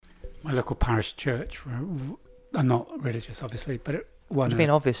my local parish church. I'm not religious, obviously, but it won. I mean,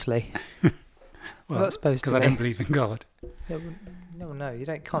 obviously. Well, that's supposed to because I be. don't believe in God. No, you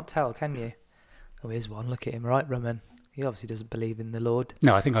can't tell, can you? Oh, here's one. Look at him, right, Roman? He obviously doesn't believe in the Lord.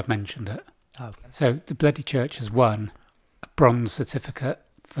 No, I think I've mentioned it. Oh. So the bloody church has won a bronze certificate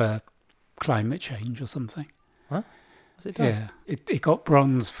for climate change or something. What? What's it done? Yeah, it got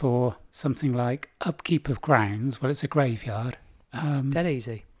bronze for something like upkeep of grounds. Well, it's a graveyard. Dead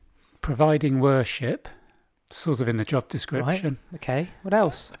easy. Providing worship, sort of in the job description. Right. Okay. What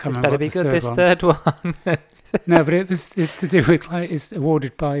else? I can't This remember better what be the good. This one. third one. No, but it's to do with it's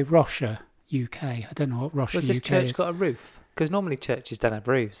awarded by Rocher UK. I don't know what Rocher Was this UK church is. got a roof? Because normally churches don't have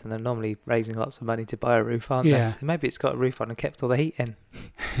roofs, and they're normally raising lots of money to buy a roof, aren't Yeah. they? So maybe it's got a roof on and kept all the heat in.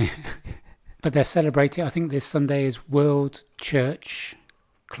 But they're celebrating. I think this Sunday is World Church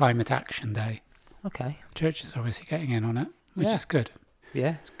Climate Action Day. Okay. Church is obviously getting in on it, which Yeah. is good.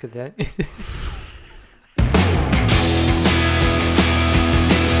 Yeah, it's good then.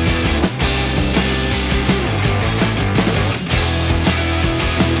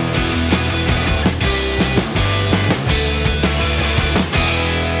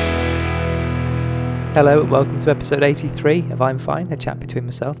 Hello and welcome to episode 83 of I'm Fine, a chat between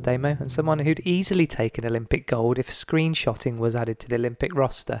myself, Damo, and someone who'd easily taken Olympic gold if screenshotting was added to the Olympic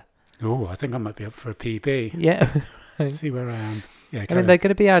roster. Oh, I think I might be up for a PB. Yeah. See where I am. Yeah, I mean, they're going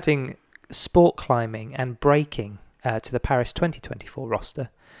to be adding sport climbing and breaking to the Paris 2024 roster.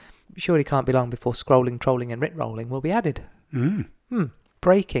 Surely can't be long before scrolling, trolling and ritrolling will be added.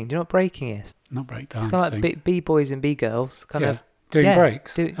 Breaking. Do you know what breaking is? Not breakdancing. It's kind of like B-boys and B-girls. Doing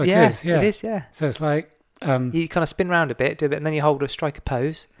breaks. It is, yeah. It is, yeah. So it's like... you kind of spin around a bit, do a bit, and then you hold a strike a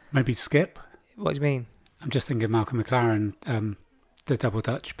pose. maybe skip. What do you mean? I'm just thinking Malcolm McLaren, the double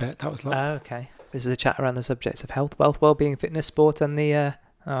Dutch bit. That was like... Oh, okay. This is a chat around the subjects of health, wealth, well-being, fitness, sport, and the... I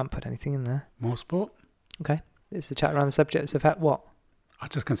haven't put anything in there. More sport? Okay. This is a chat around the subjects of what? I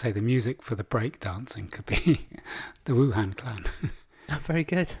was just going to say the music for the break dancing could be the Wuhan Clan. Oh, very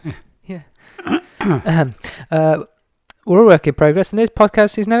good. Yeah. We're a work in progress, and this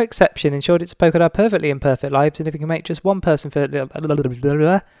podcast is no exception. In short, it's a poke at our perfectly imperfect lives, and if we can make just one person feel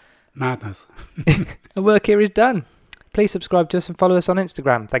Madness. the work here is done. Please subscribe to us and follow us on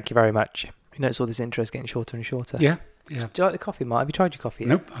Instagram. Thank you very much. You notice all this intro is getting shorter and shorter. Yeah. Do you like the coffee, Mark? Have you tried your coffee yet?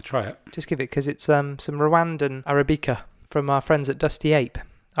 Nope, I'll try it. Just give it, because it's some Rwandan Arabica from our friends at Dusty Ape,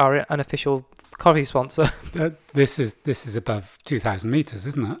 our unofficial coffee sponsor. This is above 2,000 metres,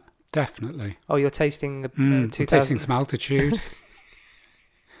 isn't it? Definitely. Oh, you're tasting I'm 2,000... tasting some altitude.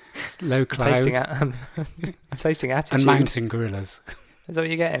 Low cloud. I'm tasting attitude. And mountain gorillas. Is that what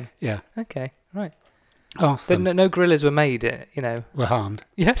you're getting? Yeah. Okay, right. Ask Then them. no gorillas were made, We're harmed.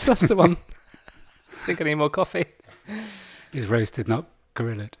 Yes, that's the one. Think I need more coffee. Is roasted, not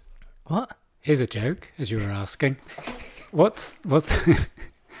gorilla'd. What? Here's a joke, as you were asking. What's the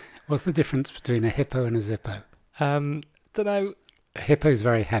difference between a hippo and a zippo? Don't know. A hippo's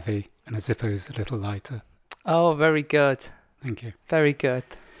very heavy and a zippo's a little lighter. Oh, very good. Thank you. Very good.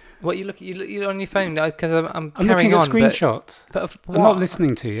 What you you're on your phone? Because I'm I'm carrying looking at on. screenshots. But of I'm what? not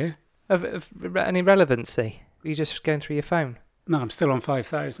listening to you. Of any relevancy? Are you just going through your phone? No, I'm still on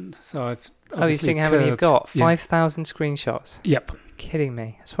 5,000. So I've Oh, you're seeing how many you've got? 5,000 screenshots. Yep. Kidding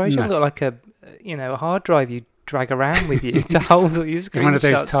me? I suppose No. you've got like a hard drive you drag around with you to hold all your screenshots. One of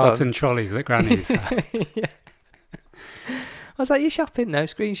those on. tartan trolleys that grannies have. Yeah. I was like, you shopping? No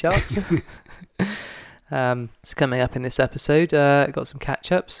screenshots. So coming up in this episode, got some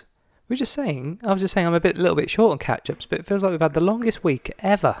catch-ups. I was just saying I'm a little bit short on catch-ups, but it feels like we've had the longest week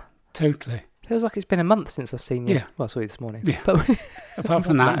ever. Totally. Feels like it's been a month since I've seen you. Yeah. Well, I saw you this morning. Yeah. But Apart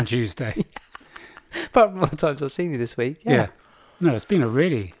from that and Tuesday. apart from all the times I've seen you this week. Yeah. No, it's been a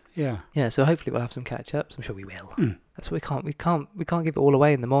really, yeah. Yeah, so hopefully we'll have some catch-ups. I'm sure we will. Mm. That's what we can't give it all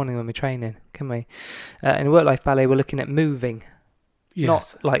away in the morning when we're training, can we? In Work-Life Ballet, we're looking at moving. Yes.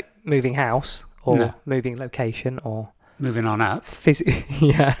 Not like moving house or No. moving location or Moving on up.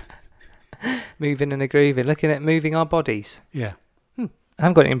 yeah. Moving and a grooving. Looking at moving our bodies. Yeah. I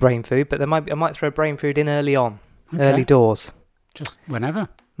haven't got it in brain food, but I might throw brain food in early on. Okay. Early doors. Just whenever.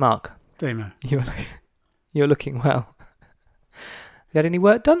 Mark, Damo. you're looking well. You had any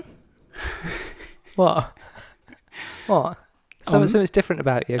work done? What? Something's different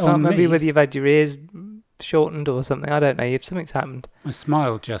about you. I can't remember whether you've had your ears shortened or something. I don't know. Something's happened. I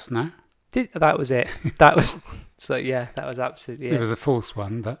smiled just now. That was it. That was so. Yeah, that was absolutely It it. was a false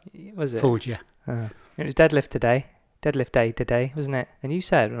one, but Was it? fooled you. It was deadlift today. Deadlift day today, wasn't it? And you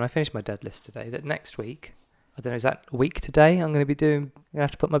said when I finished my deadlifts today that next week, I don't know, is that a week today? I'm going to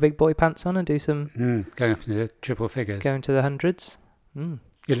have to put my big boy pants on and do some Going up into triple figures. going to the hundreds.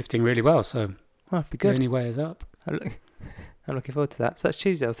 You're lifting really well, so Oh, it'd be the good. only way is up. I'm looking forward to that. So that's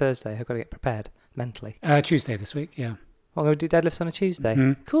Tuesday or Thursday. I've got to get prepared mentally. Tuesday this week, yeah. I'm going to do deadlifts on a Tuesday.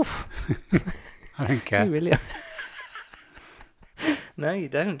 Mhm. Cool. I don't care. You really are. No, you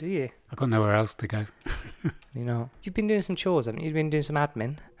don't, do you? I've got nowhere else to go. You know. You've been doing some chores, haven't you? You've been doing some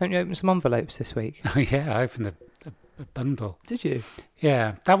admin. Haven't you opened some envelopes this week? Oh, yeah, I opened a bundle. Did you?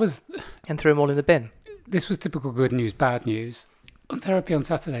 Yeah, that was... And threw them all in the bin? This was typical good news, bad news. On therapy on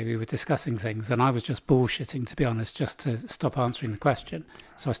Saturday, we were discussing things, and I was just bullshitting, to be honest, just to stop answering the question.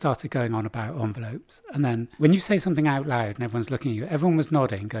 So I started going on about envelopes. And then when you say something out loud and everyone's looking at you, everyone was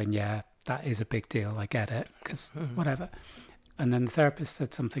nodding, going, yeah, that is a big deal. I get it, because whatever. And then the therapist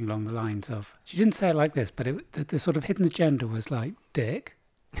said something along the lines of, she didn't say it like this, but the sort of hidden agenda was like, dick.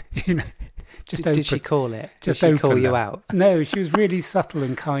 You know, just Did she call it? just Did she call open you that. out? No, she was really subtle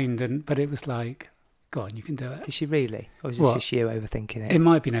and kind, but it was like, go on, you can do it. Did she really? Or was this What? just you overthinking it? It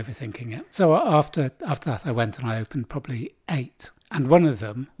might have been overthinking it. So after that, I went and I opened probably 8. And one of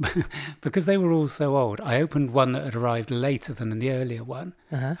them, because they were all so old, I opened one that had arrived later than the earlier one.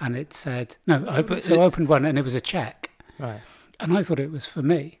 Uh-huh. And it said, no, I opened one and it was a cheque. Right. And I thought it was for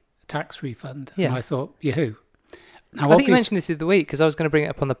me, a tax refund. Yeah. And I thought, Yahoo. Now, I think you mentioned this the other week because I was going to bring it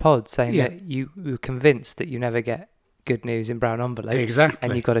up on the pod saying Yeah. that you were convinced that you never get good news in brown envelopes. Exactly.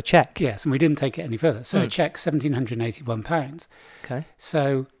 And you got a check. Yes, and we didn't take it any further. So a cheque, £1,781. Okay.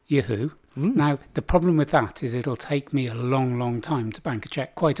 So, Yahoo. Mm. Now, the problem with that is it'll take me a long, long time to bank a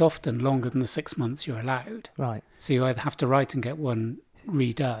cheque, quite often longer than the 6 months you're allowed. Right. So you either have to write and get one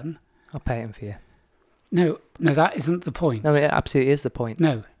redone. I'll pay him for you. No, that isn't the point. No, it absolutely is the point.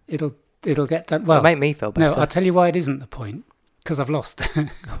 No, it'll get done. Well, Well, make me feel no, better. I'll tell you why it isn't the point. Because I've lost.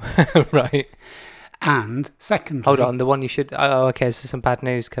 Right. And secondly... Hold on. The one you should... Oh, okay. So some bad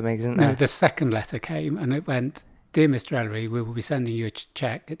news coming, isn't there? No, the second letter came and it went, Dear Mr. Ellery, we will be sending you a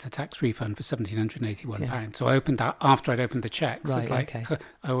cheque. It's a tax refund for £1,781. Yeah. So I opened that after I'd opened the cheque. So Right, it's like, okay.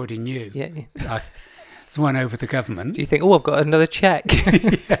 I already knew. Yeah. It's one over the government. Do you think, oh, I've got another check?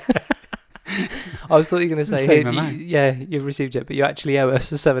 I was thought you were going to say, Same here, amount. you've received it, but you actually owe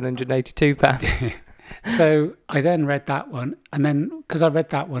us £782. So I then read that one. And then, because I read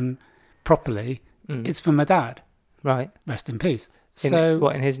that one properly, it's for my dad. Right. Rest in peace. In, So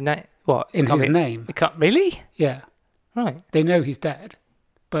what, in his name? What? in Can't his be- name. It can't, really? Yeah. Right. They know he's dead,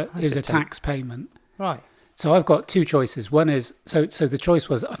 but That's it's a just a- tax payment. Right. So I've got two choices. One is, so the choice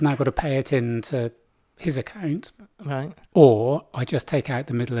was I've now got to pay it into his account, Right. or I just take out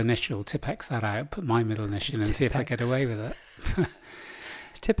the middle initial, Tipex that out, put my middle initial in and see if I get Tipex. away with it.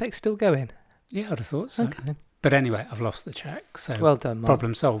 Is Tipex still going? Yeah, I'd have thought so. Okay. But anyway, I've lost the cheque, so Well done, Mark.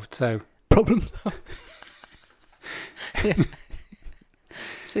 problem solved. So Problem solved. Yeah.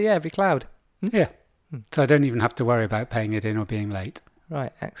 So yeah, every cloud. yeah, so I don't even have to worry about paying it in or being late.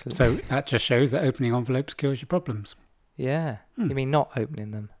 Right, excellent. So that just shows that opening envelopes cures your problems. Yeah. You mean not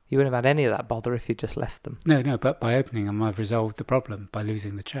opening them? You wouldn't have had any of that bother if you just left them. No, but by opening them, I've resolved the problem by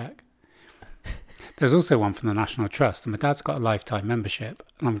losing the cheque. There's also one from the National Trust, and my dad's got a lifetime membership,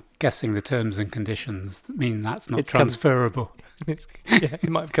 and I'm guessing the terms and conditions mean that's not It's come- transferable. Yeah, it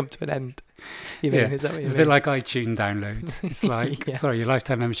might have come to an end. You mean, Yeah, is that what you It's a mean? bit like iTunes downloads. It's like, Yeah. sorry, your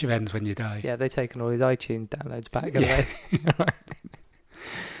lifetime membership ends when you die. Yeah, they've taken all his iTunes downloads back, haven't Yeah. they?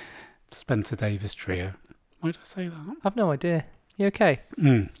 Spencer Davis Trio. Why did I say that? I've no idea. You okay?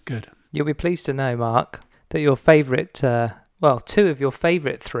 Good. You'll be pleased to know, Mark, that your favourite, two of your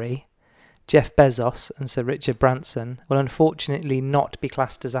favourite three, Jeff Bezos and Sir Richard Branson, will unfortunately not be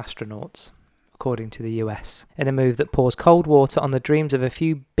classed as astronauts, according to the US. In a move that pours cold water on the dreams of a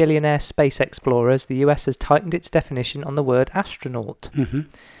few billionaire space explorers, the US has tightened its definition on the word astronaut. Mm-hmm.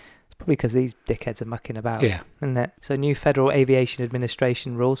 It's probably because these dickheads are mucking about, Yeah. isn't it? So new Federal Aviation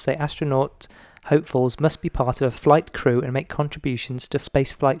Administration rules say astronaut hopefuls must be part of a flight crew and make contributions to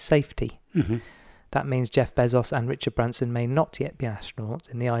spaceflight safety. Mm-hmm. That means Jeff Bezos and Richard Branson may not yet be astronauts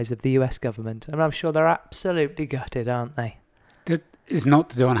in the eyes of the US government. And I'm sure they're absolutely gutted, aren't they? It's not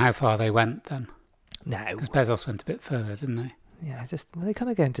to do on how far they went then, No. because Bezos went a bit further, didn't they? Yeah, they kind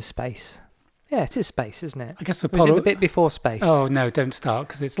of go into space. Yeah, it is space, isn't it? I guess Or is it Apollo. the bit before space? Oh no, don't start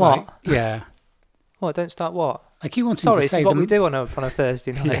because it's What? like yeah. What, don't start what? I keep wanting Sorry, to this say is what them- we do on a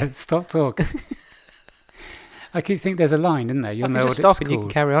Thursday night. Yeah, stop talking. I keep thinking there's a line in there. You'll I can know just what it's stop and you can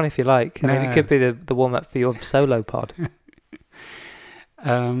called. carry on if you like. I mean, No. it could be the warm-up for your solo pod.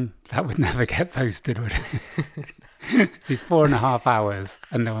 That would never get posted, would it? It'd be 4.5 hours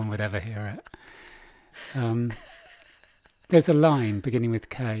and no one would ever hear it. There's a line beginning with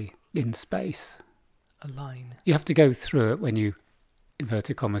K in space. A line. You have to go through it when you,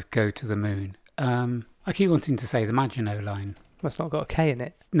 inverted commas, go to the moon. I keep wanting to say the Maginot line, Well, it's not got a K in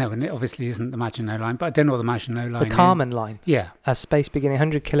it. No, and it obviously isn't the Maginot Line, but I don't know what the Maginot Line The Kármán line. Yeah. A space beginning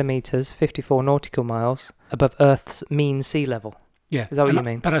 100 kilometres, 54 nautical miles above Earth's mean sea level. Yeah. Is that what you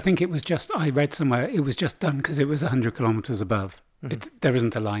mean? But I think it was just, I read somewhere, it was just done because it was 100 kilometres above. Mhm. There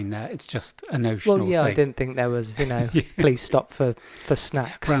isn't a line there. It's just a notional Well, yeah, thing. I didn't think there was, Yeah. please stop for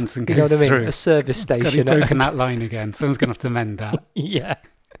snacks. Branson You know goes what I mean? through. A service Got station. broken that line again. Someone's going to have to mend that. Yeah.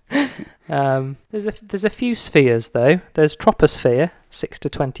 There's a few spheres though. There's troposphere, 6 to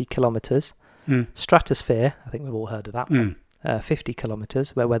 20 kilometres. Mm. Stratosphere, I think we've all heard of that one. Mm. 50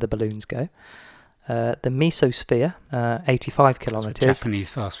 kilometres, where the balloons go. The mesosphere, 85 That's where kilometres. Japanese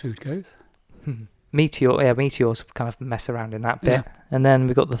fast food goes. Meteors kind of mess around in that bit. Yeah. And then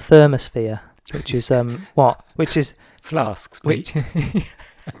we've got the thermosphere, which is what? Which is Flasks. which?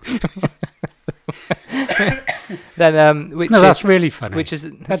 Then which? No, is, that's really funny. which is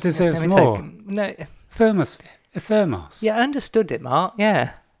that deserves let me more. take- no, Thermosphere. A thermos. yeah, I understood it, Mark.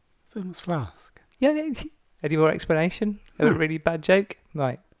 Yeah. Thermos flask. Yeah. Any more explanation? A Hmm. really bad joke,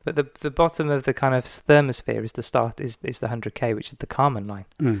 right? But the bottom of the kind of thermosphere is the start is the 100k, which is the Kármán line.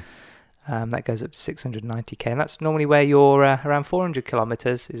 Mm. That goes up to 690k, and that's normally where your around 400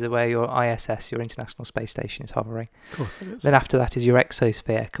 kilometres is where your ISS, your International Space Station, is hovering. Of course it is. Then after that is your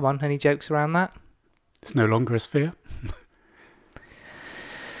exosphere. Come on, any jokes around that? It's no longer a sphere.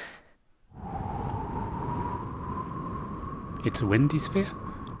 It's a windy sphere.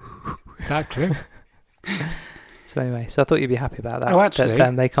 Is that clear? So anyway, so I thought you'd be happy about that. Oh, actually-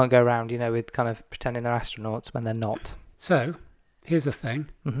 That they can't go around, with kind of pretending they're astronauts when they're not. So, here's the thing.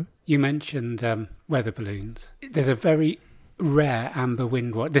 Mm-hmm. You mentioned weather balloons. There's a very rare amber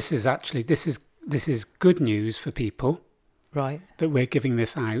wind. This is good news for people Right. that we're giving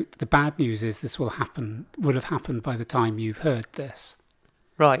this out. The bad news is this would have happened by the time you've heard this.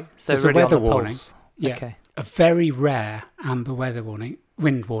 Right. So There's a really weather on the warning. pulse. Yeah. Okay. A very rare amber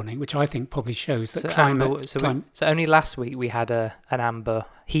wind warning, which I think probably shows that So climate. so only last week we had an amber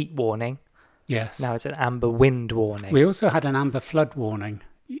heat warning. Yes. Now it's an amber wind warning. We also had an amber flood warning.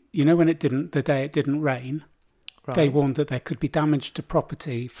 You know when the day it didn't rain, Right. they warned that there could be damage to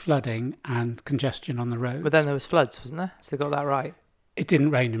property, flooding, and congestion on the roads. But then there was floods, wasn't there? So they got that right. It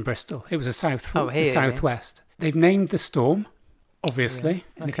didn't rain in Bristol. It was Oh, here, the you mean. southwest. They've named the storm, obviously.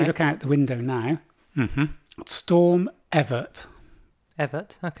 Yeah, And if you okay. look out the window now, Storm Everett,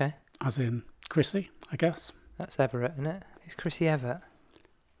 Everett. Okay. as in Chrissy, I guess. That's Everett, isn't it? Who's Chrissy Everett?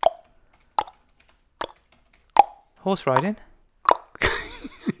 Horse riding?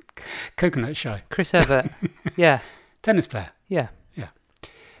 Coconut Shy. Chris Everett. Yeah. Tennis player. Yeah.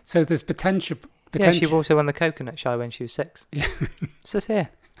 So there's potential. Yeah, she also won the Coconut Shy when she was 6. Yeah. So it's here.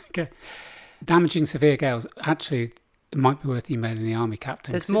 Damaging severe gales. Actually, it might be worth emailing the army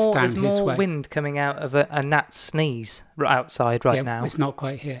captain. There's 'cause it's more, down there's his more way. wind coming out of a gnat's sneeze outside right Yeah, now. It's not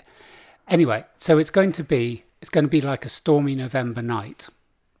quite here. Anyway, so it's going to be like a stormy November night.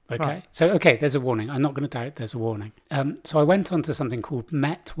 Okay. Right. So there's a warning. I'm not going to doubt there's a warning. So I went on to something called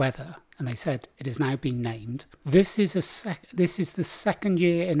Met Weather, and they said it has now been named. This is the second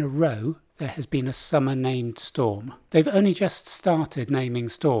year in a row there has been a summer named storm. They've only just started naming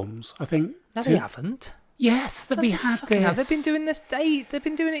storms. I think. No, they haven't. Yes, that we had Fucking hell, this. they've been doing this. They've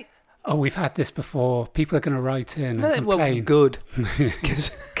been doing it. Oh, we've had this before. People are going to write in No, and well, complain. good.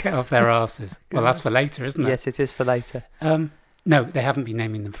 Get off their asses. Well, that's for later, isn't it? Yes, it is for later. No, they haven't been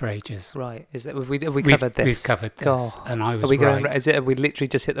naming them for ages. Right? Is that have we covered this? We've covered this, God. and I was Are we right. going? Have we literally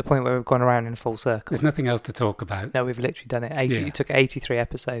just hit the point where we've gone around in full circle? There's nothing else to talk about. No, we've literally done it. Yeah. It took 83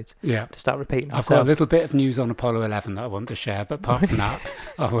 episodes Yeah. to start repeating I've got a ourselves. little bit of news on Apollo 11 that I want to share, but apart from that,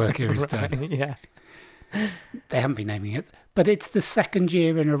 our work here is done. Right, yeah. They haven't been naming it, but it's the second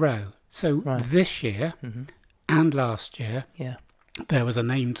year in a row. So Right. this year Mm-hmm. and last year, Yeah. there was a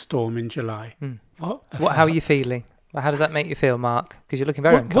named storm in July. Mm. What? the How are fuck? you feeling? Well, how does that make you feel, Mark? Because you're looking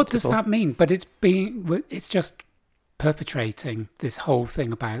very What does uncomfortable. that mean? But it's just perpetrating this whole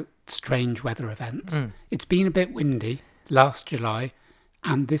thing about strange weather events. Mm. It's been a bit windy last July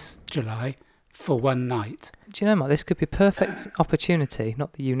and this July for one night. Do you know, Mark? This could be a perfect opportunity.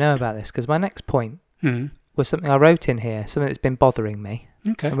 Not that you know about this, because my next point was something I wrote in here, something that's been bothering me,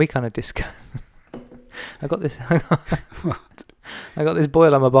 Okay. and we kind of discussed. I got this. What? I got this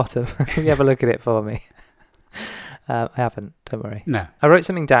boil on my bottom. Can you have a look at it for me? I haven't. Don't worry. No. I wrote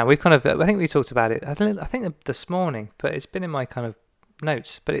something down. I think we talked about it. I think this morning, but it's been in my kind of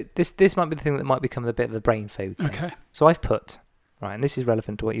notes. But this might be the thing that might become a bit of a brain food thing. Okay. So I've put, right, and this is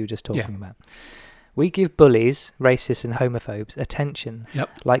relevant to what you were just talking about. We give bullies, racists and homophobes attention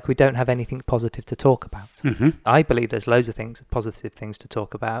like we don't have anything positive to talk about. I believe there's loads of positive things to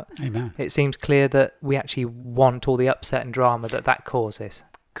talk about. Amen. It seems clear that we actually want all the upset and drama that causes.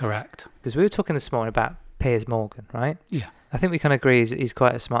 Correct. Because we were talking this morning about Piers Morgan, right? Yeah. I think we can agree he's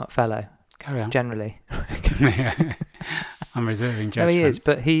quite a smart fellow. Carry on. Generally. I'm reserving judgment. No, he is,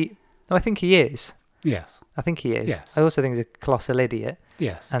 but I think he is. Yes. I think he is. Yes. I also think he's a colossal idiot.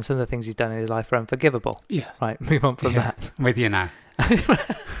 Yes. And some of the things he's done in his life are unforgivable. Yes. Right, move on from that. With you now.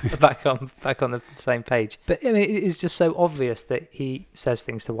 back on the same page. But I mean, it's just so obvious that he says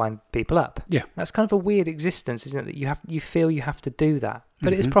things to wind people up. Yeah. That's kind of a weird existence, isn't it? That you feel you have to do that.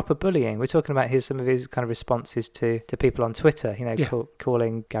 But it is proper bullying. We're talking about some of his kind of responses to people on Twitter,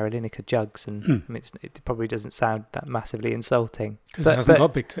 calling Gary Lineker jugs. And I mean, it probably doesn't sound that massively insulting. Because he hasn't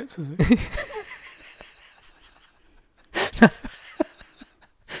got big tits, has it?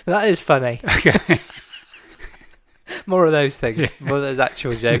 That is funny. Okay. More of those things. Yeah. More of those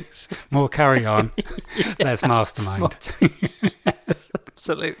actual jokes. More carry on. Less mastermind. Yes,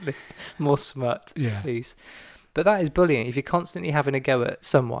 absolutely. More smut, please. But that is bullying. If you're constantly having a go at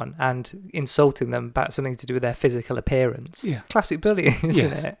someone and insulting them about something to do with their physical appearance, classic bullying,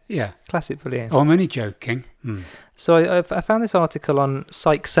 isn't it? Yeah. Classic bullying. Oh, I'm only joking. So I found this article on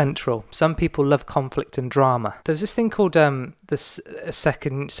Psych Central. Some people love conflict and drama. There's this thing called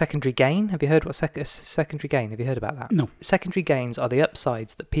secondary gain. Have you heard what secondary gain? Have you heard about that? No. Secondary gains are the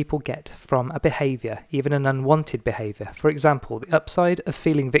upsides that people get from a behaviour, even an unwanted behaviour. For example, the upside of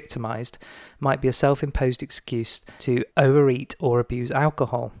feeling victimised might be a self-imposed excuse to overeat or abuse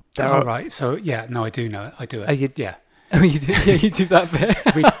alcohol. Right. So, I do know it. I do it. Oh, yeah. Oh, you do? Yeah, you do that bit.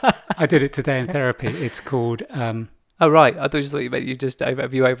 I did it today in therapy. It's called... Oh, right. I thought you meant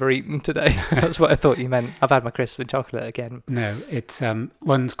have you overeaten today? That's what I thought you meant. I've had my crisps and chocolate again. No, it's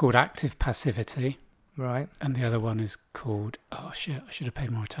one's called active passivity. Right. And the other one is called... Oh, shit, I should have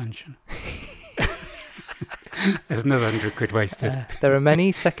paid more attention. There's another 100 quid wasted. There are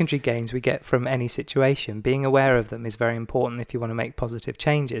many secondary gains we get from any situation. Being aware of them is very important if you want to make positive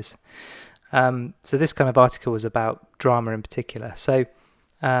changes. So this kind of article was about drama in particular. So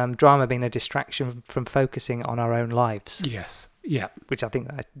drama being a distraction from focusing on our own lives. Yes. Yeah. Which I think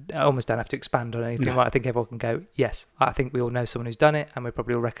I almost don't have to expand on anything. No. Right? I think everyone can go, yes, I think we all know someone who's done it, and we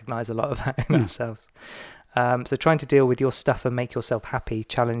probably all recognise a lot of that in ourselves. So trying to deal with your stuff and make yourself happy,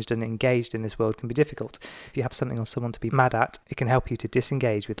 challenged and engaged in this world can be difficult. If you have something or someone to be mad at, it can help you to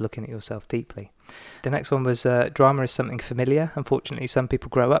disengage with looking at yourself deeply. The next one was drama is something familiar. Unfortunately, some people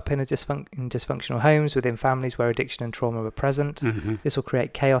grow up in dysfunctional homes within families where addiction and trauma are present. This will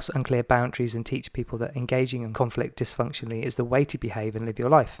create chaos, unclear boundaries, and teach people that engaging in conflict dysfunctionally is the way to behave and live your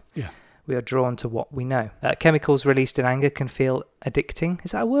life. Yeah. We are drawn to what we know. Chemicals released in anger can feel addicting.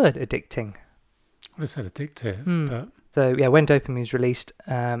 Is that a word, addicting? I said addictive, but... So, when dopamine is released,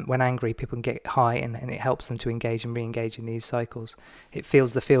 when angry, people can get high and it helps them to engage and re-engage in these cycles. It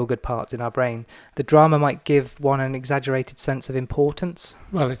feels the feel-good parts in our brain. The drama might give one an exaggerated sense of importance.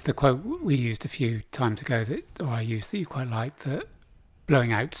 Well, it's the quote we used a few times ago, I used that you quite liked, that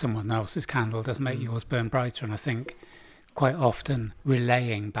blowing out someone else's candle doesn't make yours burn brighter. And I think quite often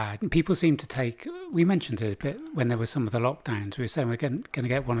relaying bad. And people seem to take, we mentioned it a bit when there were some of the lockdowns, we were saying we were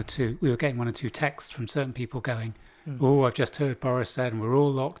getting one or two texts from certain people going, oh, I've just heard Boris said, and we're all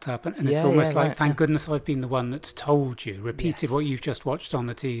locked up. And it's almost like, thank goodness I've been the one that's told you, repeated what you've just watched on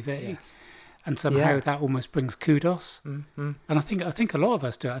the TV. Yes. And somehow that almost brings kudos. And I think a lot of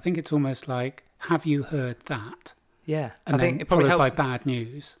us do it. I think it's almost like, have you heard that? Yeah. And then it followed by bad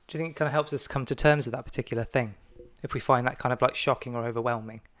news. Do you think it kind of helps us come to terms with that particular thing? If we find that kind of like shocking or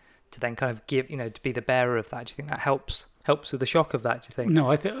overwhelming, to then kind of give, to be the bearer of that, do you think that helps with the shock of that, do you think? No,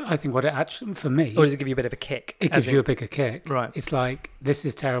 I think what it actually, for me... Or does it give you a bit of a kick? It gives you a bigger kick. Right. It's like, this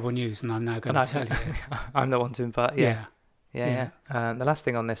is terrible news, and I'm now going to tell you. I'm the one to impart, Yeah. The last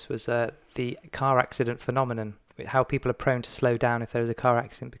thing on this was the car accident phenomenon, how people are prone to slow down if there is a car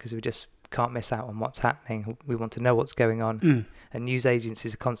accident because we just can't miss out on what's happening. We want to know what's going on. And news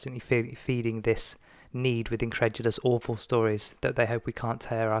agencies are constantly feeding this need with incredulous, awful stories that they hope we can't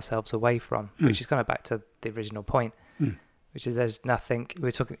tear ourselves away from, which is kind of back to the original point, which is there's nothing.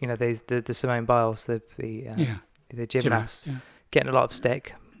 We're talking, the Simone Biles, the gymnast, getting a lot of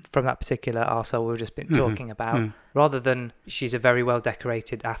stick from that particular arsehole we've just been talking about, rather than she's a very well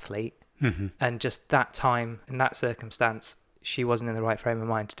decorated athlete, and just that time in that circumstance, she wasn't in the right frame of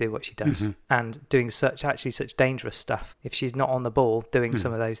mind to do what she does, Mhm. and doing such dangerous stuff. If she's not on the ball doing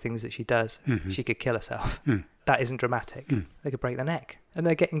some of those things that she does, Mhm. she could kill herself. Mm. That isn't dramatic. Mm. They could break their neck, and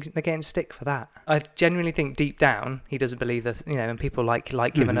they're getting stick for that. I genuinely think deep down he doesn't believe that, and people like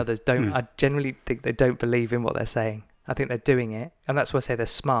him and Mhm. others don't. Mm. I generally think they don't believe in what they're saying. I think they're doing it, and that's why I say they're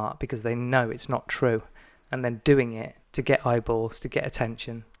smart, because they know it's not true, and then doing it to get eyeballs, to get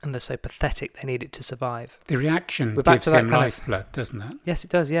attention, and they're so pathetic they need it to survive. The reaction We're back gives to that him kind of- lifeblood, doesn't it? Yes,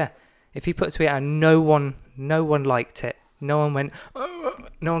 it does. Yeah, if he put a tweet out and no one liked it, no one went, "Oh,"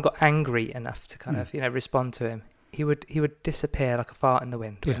 no one got angry enough to kind of respond to him, he would disappear like a fart in the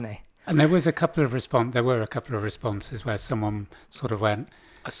wind, wouldn't he? And there were a couple of responses where someone sort of went,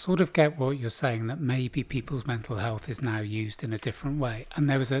 I sort of get what you're saying, that maybe people's mental health is now used in a different way. And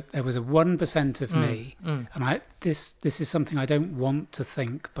there was a 1% of me, and this is something I don't want to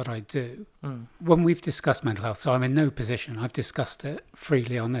think, but I do. When we've discussed mental health, so I'm in no position, I've discussed it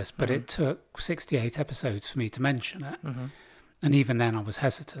freely on this, but it took 68 episodes for me to mention it. And even then I was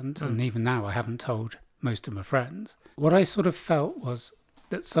hesitant, and even now I haven't told most of my friends. What I sort of felt was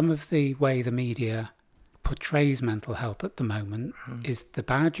that some of the way the media portrays mental health at the moment is the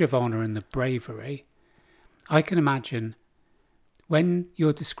badge of honour and the bravery. I can imagine when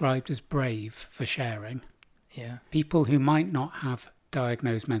you're described as brave for sharing, people who might not have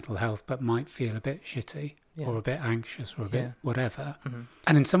diagnosed mental health but might feel a bit shitty or a bit anxious or a bit whatever.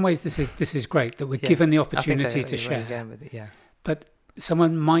 And in some ways this is great that we're given the opportunity to share. But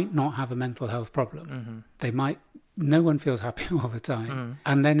someone might not have a mental health problem. They might. No one feels happy all the time.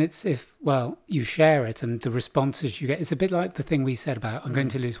 And then it's you share it and the responses you get, it's a bit like the thing we said about, I'm going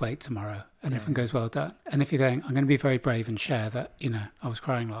to lose weight tomorrow. And everyone goes, well done. And if you're going, I'm going to be very brave and share that, I was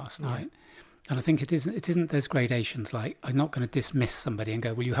crying last night. And I think it isn't there's gradations, like I'm not going to dismiss somebody and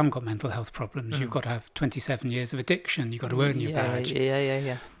go, well, you haven't got mental health problems. You've got to have 27 years of addiction. You've got to earn your badge.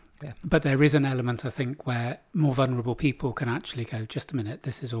 Yeah. But there is an element, I think, where more vulnerable people can actually go, just a minute,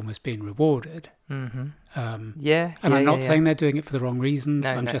 this is almost being rewarded. And I'm not saying they're doing it for the wrong reasons.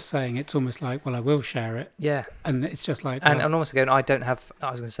 I'm just saying it's almost like, well, I will share it. Yeah. And it's just like... And almost going, I was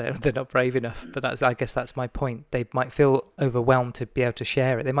going to say, they're not brave enough, but I guess that's my point. They might feel overwhelmed to be able to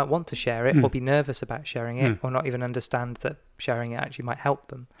share it. They might want to share it or be nervous about sharing it or not even understand that sharing it actually might help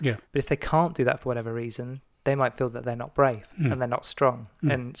them. Yeah. But if they can't do that for whatever reason, they might feel that they're not brave and they're not strong.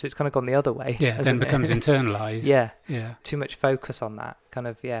 And so it's kind of gone the other way. Yeah, then becomes internalized. Yeah. Too much focus on that kind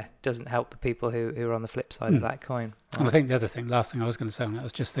of, doesn't help the people who are on the flip side of that coin. And I think the last thing I was going to say on that, I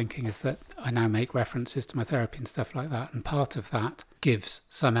was just thinking, is that I now make references to my therapy and stuff like that. And part of that gives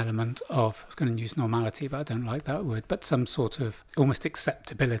some element of, I was going to use normality, but I don't like that word, but some sort of almost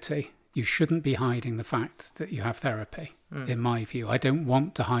acceptability. You shouldn't be hiding the fact that you have therapy, in my view. I don't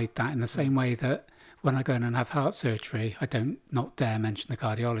want to hide that in the same way that when I go in and have heart surgery, I don't not dare mention the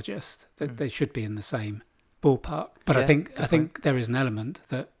cardiologist. That they should be in the same ballpark. But I think there is an element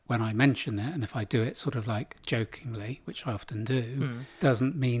that when I mention it, and if I do it sort of like jokingly, which I often do,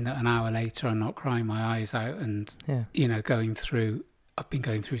 doesn't mean that an hour later I'm not crying my eyes out and going through. I've been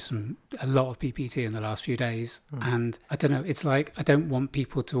going through a lot of PPT in the last few days, and I don't know. It's like I don't want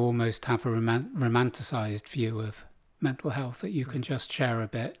people to almost have a romanticized view of mental health, that you can just share a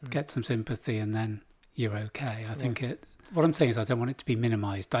bit, get some sympathy, and then you're okay. I think what I'm saying is I don't want it to be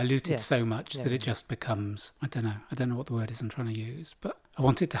minimized, diluted so much that it just becomes, I don't know what the word is I'm trying to use, but I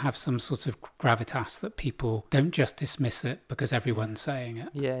want it to have some sort of gravitas that people don't just dismiss it because everyone's saying it.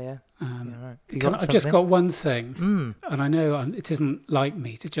 Right. I've just got one thing, and I know it isn't like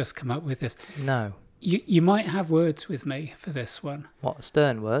me to just come up with this. No. You might have words with me for this one. What,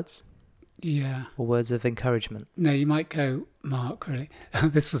 stern words? Yeah. Or words of encouragement? No, you might go, Mark, really.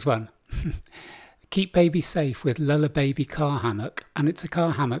 This was one. Keep baby safe with Lulla Baby car hammock, and it's a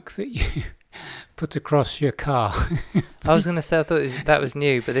car hammock that you put across your car. I was going to say, I thought that was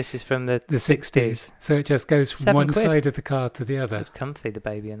new, but this is from the 60s. So it just goes from one side of the car to the other. It's comfy, the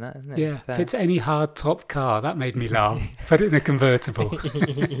baby in that, isn't it? Yeah, if it's any hard top car, that made me laugh. Put it in a convertible.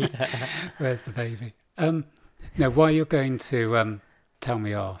 Where's the baby? No, why you're going to tell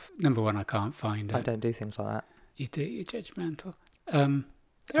me off? Number one, I can't find it. I don't do things like that. You do, you're judgmental. I'm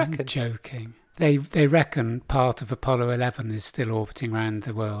joking. They reckon part of Apollo 11 is still orbiting around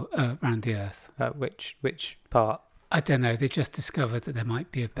the world, around the Earth. Which part? I don't know. They just discovered that there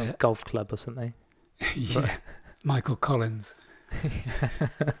might be a bit. A golf club or something. Yeah, Michael Collins.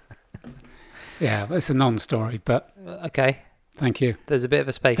 Yeah, well, it's a non-story, but okay. Thank you. There's a bit of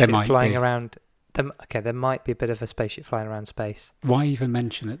a spaceship flying around. There might be a bit of a spaceship flying around space. Why even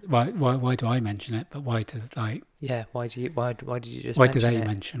mention it? Why do I mention it? But why did Yeah, why did you just? Why do they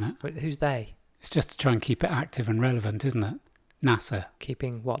mention it? Who's they? It's just to try and keep it active and relevant, isn't it? NASA.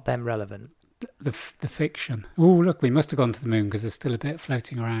 Keeping them relevant. The fiction. Oh, look, we must have gone to the moon because there's still a bit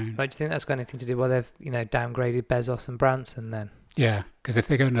floating around. Right, do you think that's got anything to do with they've, downgraded Bezos and Branson then? Yeah, because if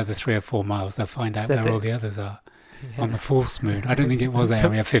they go another 3 or 4 miles, they'll find out where all the others are. Yeah. On the fourth moon. I don't think it was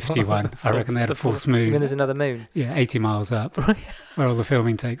Area 51. I reckon they had a fourth moon. You mean there's another moon? Yeah, 80 miles up, where all the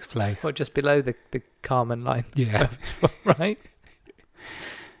filming takes place. Or just below the Kármán line. Yeah. Right?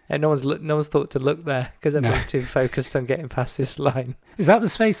 And no one's thought to look there because everyone's too focused on getting past this line. Is that the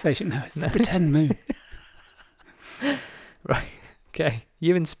space station? No, it's the pretend moon. Right. Okay.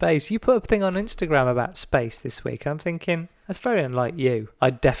 You in space. You put a thing on Instagram about space this week. I'm thinking, that's very unlike you. I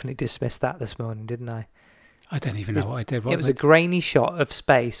definitely dismissed that this morning, didn't I? I don't even know what I did. It was a grainy shot of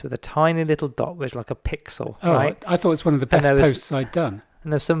space with a tiny little dot which like a pixel. Oh, right? I thought it was one of the best posts I'd done.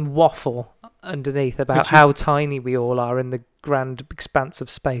 And there's some waffle underneath about how tiny we all are in the grand expanse of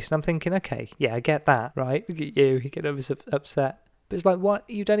space. And I'm thinking, okay, yeah, I get that, right? Look at you get upset. But it's like, what?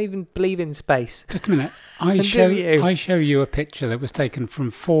 You don't even believe in space. Just a minute. I show you a picture that was taken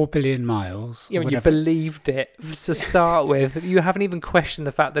from 4 billion miles. Yeah, when you believed it to start with. You haven't even questioned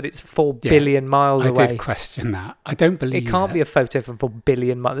the fact that it's 4 billion miles away. I did question that. I don't believe it. Can't be a photo from 4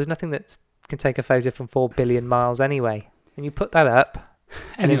 billion miles. There's nothing that can take a photo from 4 billion miles anyway. And you put that up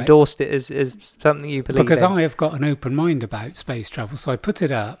and endorsed it as something you believe in. Because I have got an open mind about space travel, so I put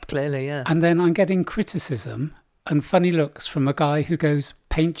it up. Clearly, yeah. And then I'm getting criticism and funny looks from a guy who goes,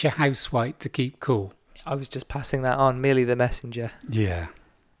 paint your house white to keep cool. I was just passing that on, merely the messenger. Yeah.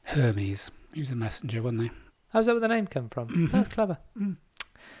 Hermes. He was the messenger, wasn't he? How's that where the name come from? Mm-hmm. That's clever. Mm.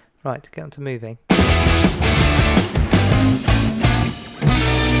 Right, get on to moving.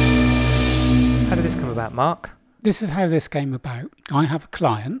 How did this come about, Mark? This is how this came about. I have a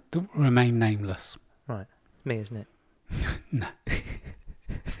client that will remain nameless. Right. Me, isn't it? No.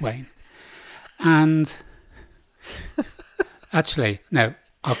 It's Wayne. And... Actually, no.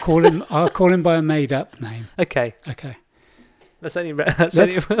 I'll call him by a made-up name. Okay. Let's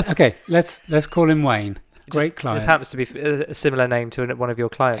call him Wayne. Great client. This happens to be a similar name to one of your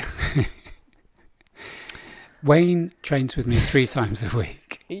clients. Wayne trains with me 3 times a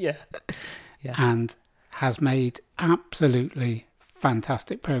week. Yeah. And has made absolutely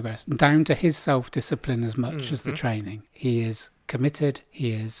fantastic progress, down to his self-discipline as much as the training. He is committed,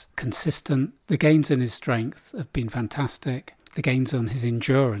 he is consistent. The gains in his strength have been fantastic. The gains on his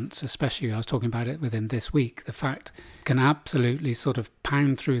endurance, especially, I was talking about it with him this week, the fact can absolutely sort of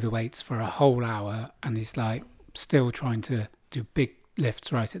pound through the weights for a whole hour and he's like still trying to do big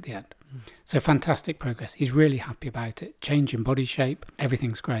lifts right at the end. So fantastic progress. He's really happy about it. Change in body shape,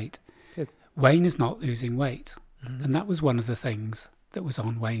 everything's great. Good. Wayne is not losing weight. And that was one of the things that was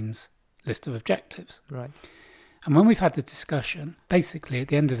on Wayne's list of objectives. Right. And when we've had the discussion, basically at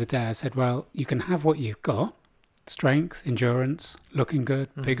the end of the day, I said, well, you can have what you've got. Strength, endurance, looking good,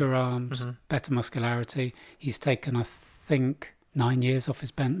 bigger arms, better muscularity. He's taken, I think, 9 years off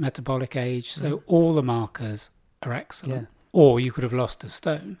his metabolic age. So all the markers are excellent. Yeah. Or you could have lost a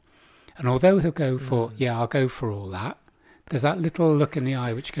stone. And although he'll go for, I'll go for all that, there's that little look in the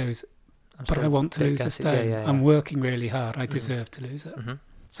eye which goes, but I want to lose a stone. Yeah. I'm working really hard. I deserve to lose it.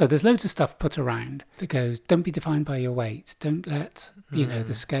 So there's loads of stuff put around that goes, don't be defined by your weight. Don't let,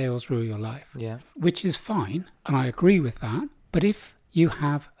 the scales rule your life. Yeah. Which is fine, and I agree with that. But if you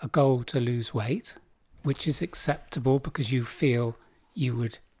have a goal to lose weight, which is acceptable because you feel you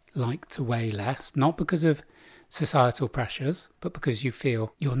would like to weigh less, not because of societal pressures, but because you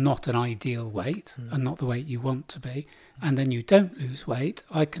feel you're not an ideal weight and not the weight you want to be, and then you don't lose weight,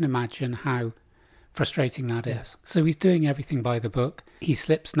 I can imagine how frustrating that is. So he's doing everything by the book. He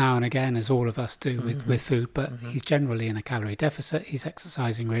slips now and again, as all of us do with food, but he's generally in a calorie deficit. He's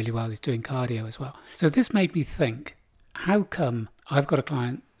exercising really well. He's doing cardio as well. So this made me think, how come I've got a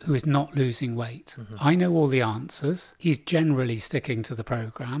client who is not losing weight? I know all the answers. He's generally sticking to the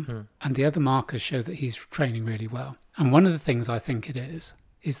program, and the other markers show that he's training really well. And one of the things I think it is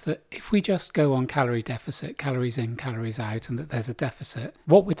that if we just go on calorie deficit, calories in, calories out, and that there's a deficit,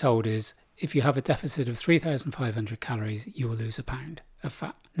 what we're told is if you have a deficit of 3,500 calories, you will lose a pound of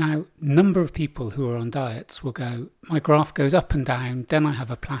fat. Now, number of people who are on diets will go, my graph goes up and down, then I have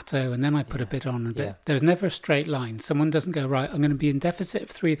a plateau, and then I put a bit on a bit. There's never a straight line. Someone doesn't go, right, I'm going to be in deficit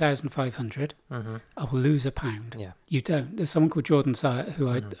of 3,500. I will lose a pound. Yeah. You don't. There's someone called Jordan Syatt who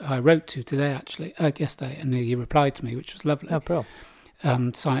I wrote to today, actually, yesterday, and he replied to me, which was lovely. Oh, bro.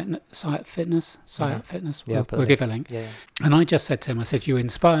 Syatt Fitness. We'll give a link. Yeah. And I just said to him, I said, you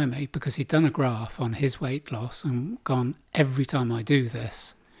inspire me, because he'd done a graph on his weight loss and gone, every time I do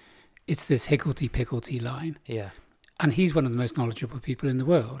this, it's this higgledy-piggledy line. Yeah. And he's one of the most knowledgeable people in the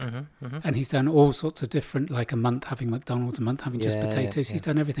world. Mm-hmm. And he's done all sorts of different, like a month having McDonald's, a month having just Yeah, potatoes. yeah. He's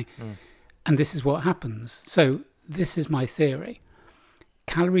done everything. Mm. And this is what happens. So this is my theory.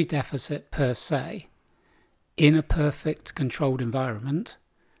 Calorie deficit per se, in a perfect controlled environment,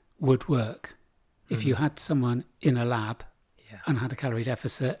 would work. If you had someone in a lab and had a calorie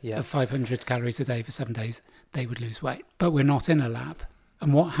deficit of 500 calories a day for 7 days, they would lose weight. But we're not in a lab.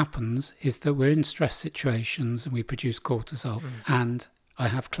 And what happens is that we're in stress situations and we produce cortisol. And I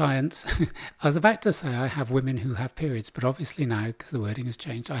have clients, I was about to say I have women who have periods, but obviously now, because the wording has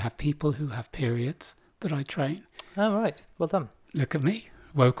changed, I have people who have periods that I train. Oh, right. Well done. Look at me.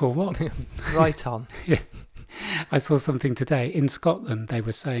 Woke or what? Right on. Yeah. I saw something today. In Scotland, they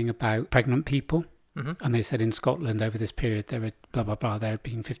were saying about pregnant people. And they said in Scotland over this period there were blah blah blah, there had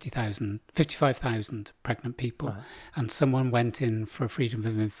been 55,000 pregnant people. Right. And someone went in for freedom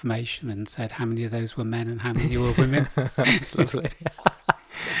of information and said how many of those were men and how many were women. That's lovely.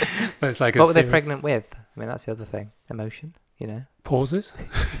 But it's like what were they pregnant with? I mean, that's the other thing. Emotion, you know. Pauses.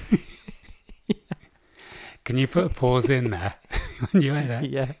 Can you put a pause in there when you hear that?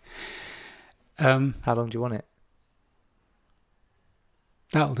 Yeah. How long do you want it?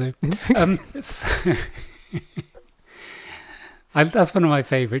 That'll do. That's one of my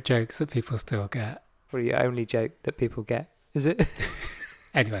favourite jokes that people still get. Or your only joke that people get, is it?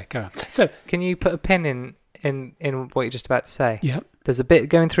 Anyway, go on. So, can you put a pin in what you're just about to say? Yeah. There's a bit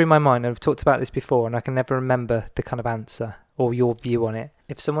going through my mind, and I've talked about this before, and I can never remember the kind of answer or your view on it.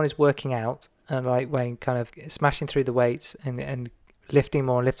 If someone is working out and like when kind of smashing through the weights and lifting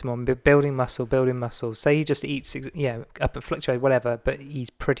more, building muscle. Say he just eats, up at fluctuate, whatever, but he's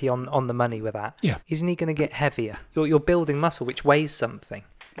pretty on the money with that. Yeah. Isn't he going to get heavier? You're building muscle, which weighs something.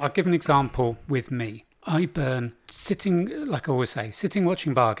 I'll give an example with me. I burn, sitting, like I always say, sitting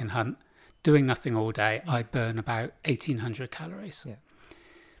watching Bargain Hunt, doing nothing all day, I burn about 1,800 calories. Yeah.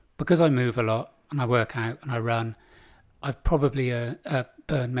 Because I move a lot and I work out and I run, I've probably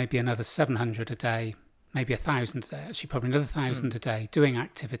burn maybe another 700 a day, maybe 1,000 a day, actually probably another 1,000 a day, doing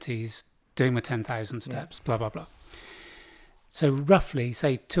activities, doing my 10,000 steps, blah, blah, blah. So roughly,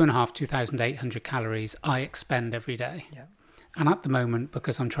 say 2,800 calories I expend every day. Yeah. And at the moment,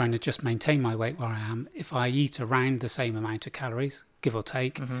 because I'm trying to just maintain my weight where I am, if I eat around the same amount of calories, give or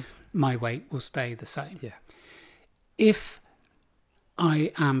take, my weight will stay the same. Yeah. If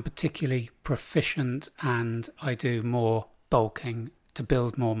I am particularly proficient and I do more bulking to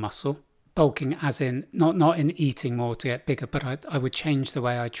build more muscle, bulking as in not in eating more to get bigger, but I would change the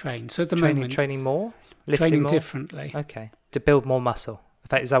way I train. So at the moment, training more, lifting training more? differently. Okay, to build more muscle. In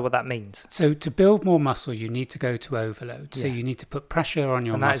fact, is that what that means? So to build more muscle, you need to go to overload. So Yeah. you need to put pressure on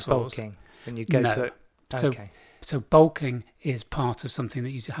your And that muscles. is bulking. When you go No. to it. So- Okay. So bulking is part of something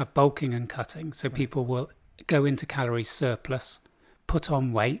that you have, bulking and cutting. So people will go into calorie surplus, put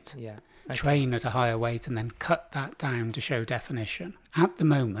on weight, Yeah. Okay. train at a higher weight, and then cut that down to show definition. At the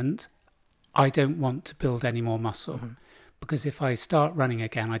moment, I don't want to build any more muscle because if I start running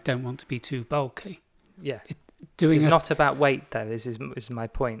again, I don't want to be too bulky. Yeah. Doing It's a- not about weight, though. This is my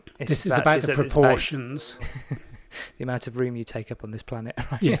point. this is about the proportions. The amount of room you take up on this planet,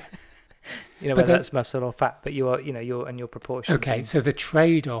 right? Yeah. But But whether that's muscle or fat, but your proportions. Okay, and- so the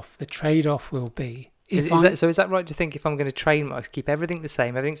trade-off will be Is that right to think if I'm going to train more, keep everything the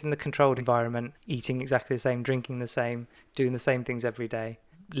same, everything's in the controlled environment, eating exactly the same, drinking the same, doing the same things every day,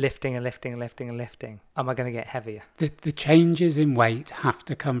 lifting, am I going to get heavier? the changes in weight have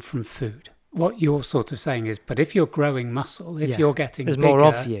to come from food. What you're sort of saying is, but if you're growing muscle, if Yeah. you're getting There's bigger, more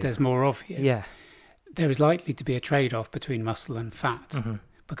of you. there's more of you. Yeah. There is likely to be a trade-off between muscle and fat.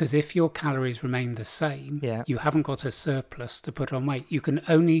 Because if your calories remain the same, Yeah. you haven't got a surplus to put on weight.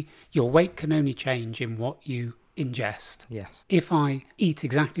 Your weight can only change in what you ingest. Yes. If I eat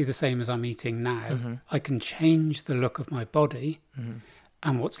exactly the same as I'm eating now, I can change the look of my body.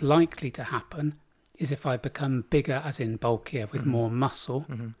 And what's likely to happen is if I become bigger, as in bulkier, with more muscle,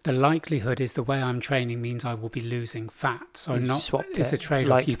 the likelihood is the way I'm training means I will be losing fat. So You've swapped it's it, a trade-off.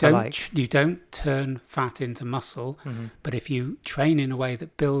 like You for don't like. you don't turn fat into muscle, but if you train in a way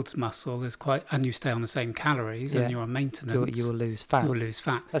that builds muscle, and you stay on the same calories Yeah. and you're on maintenance, You will lose fat. you'll lose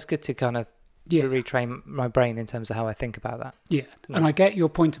fat. That's good to kind of Yeah. retrain my brain in terms of how I think about that. Yeah, and I get your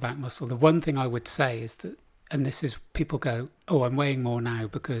point about muscle. The one thing I would say is that, and this is, people go, oh, I'm weighing more now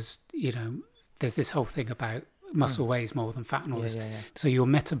because, there's this whole thing about muscle weighs more than fat and all this. Yeah. So your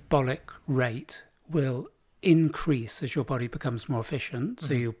metabolic rate will increase as your body becomes more efficient.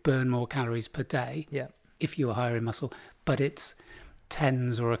 So you'll burn more calories per day Yeah. if you're higher in muscle, but it's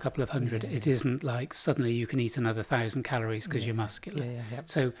tens or a couple of hundred. Yeah. It isn't like suddenly you can eat another 1,000 calories because you're muscular. Yeah.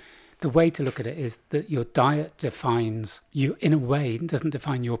 So the way to look at it is that your diet defines you in a way. It doesn't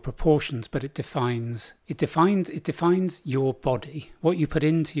define your proportions, but it defines your body. What you put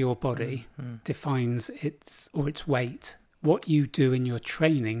into your body defines its weight. What you do in your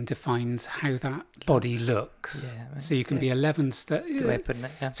training defines how that body looks. Yeah, right. So you can be 11 stone. Good way of putting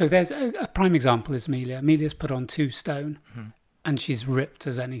it, yeah. So there's a prime example is Amelia. Amelia's put on 2 stone and she's ripped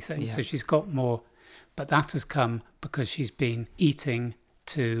as anything. Yeah. So she's got more, but that has come because she's been eating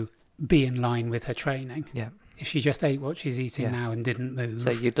to be in line with her training. Yeah. If she just ate what she's eating now and didn't move,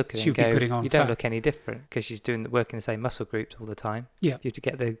 So you'd look at it she'd and be go, putting on you don't fat. look any different because she's working the same muscle groups all the time. Yeah. You have to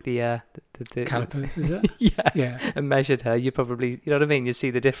get the calipers, is it? Yeah. And measured her, you probably, you know what I mean? You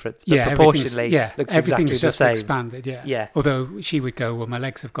see the difference. But Yeah, proportionally, looks everything's exactly just the same. expanded. Yeah. Yeah. Although she would go, well, my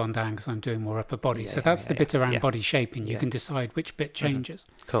legs have gone down because I'm doing more upper body. So that's the bit around body shaping. You can decide which bit changes.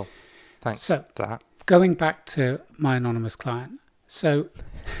 Cool. Thanks So for that. going back to my anonymous client, so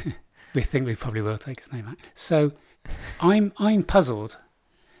we think we probably will take his name out. So I'm puzzled.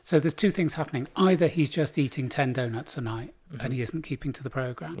 So there's 2 things happening. Either he's just eating 10 donuts a night and he isn't keeping to the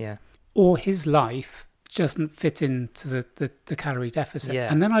program, Yeah. or his life doesn't fit into the calorie deficit. Yeah.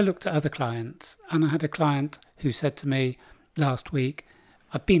 And then I looked at other clients, and I had a client who said to me last week,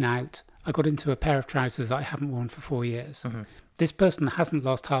 I've been out, I got into a pair of trousers that I haven't worn for 4 years. This person hasn't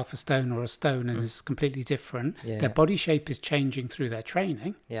lost half a stone or a stone and is completely different. Yeah. Their body shape is changing through their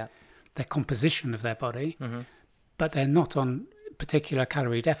training, Yeah. their composition of their body, but they're not on particular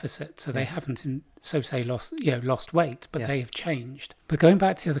calorie deficit, so they haven't lost weight, but they have changed. But going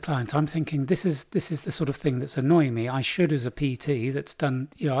back to the other client, I'm thinking this is the sort of thing that's annoying me. I should, as a PT that's done,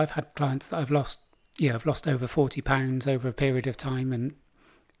 I've had clients that I've lost over 40 pounds over a period of time, and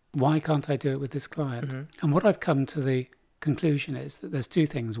why can't I do it with this client? And what I've come to the conclusion is that there's 2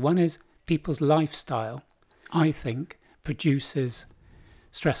 things. One is people's lifestyle, I think, produces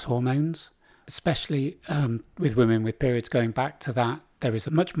stress hormones, especially with women with periods. Going back to that, there is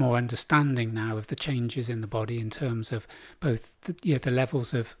a much more understanding now of the changes in the body in terms of both the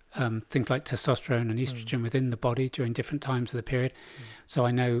levels of things like testosterone and estrogen within the body during different times of the period. So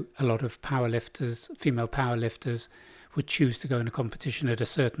I know a lot of female powerlifters would choose to go in a competition at a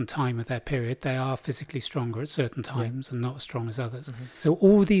certain time of their period. They are physically stronger at certain times and not as strong as others. So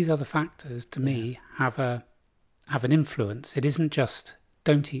all these other factors, to me, have an influence. It isn't just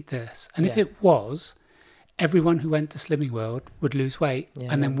don't eat this. And if it was, everyone who went to Slimming World would lose weight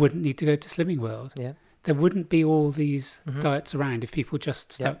and then wouldn't need to go to Slimming World. Yeah. There wouldn't be all these diets around if people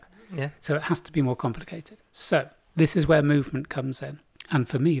just stuck. Yeah. So it has to be more complicated. So this is where movement comes in. And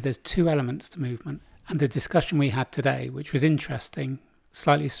for me, there's 2 elements to movement. And the discussion we had today, which was interesting,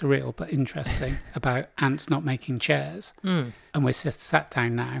 slightly surreal, but interesting, about ants not making chairs. And we're sat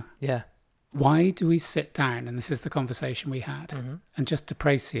down now. Yeah. Why do we sit down? And this is the conversation we had. And just to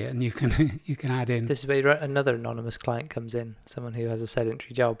praise it, and you can add in. This is where another anonymous client comes in, someone who has a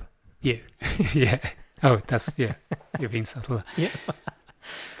sedentary job. You. Yeah. Oh, you're being subtle. Yeah.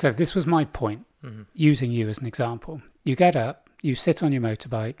 So this was my point, using you as an example. You get up, you sit on your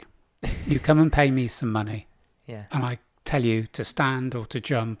motorbike, you come and pay me some money, and I tell you to stand or to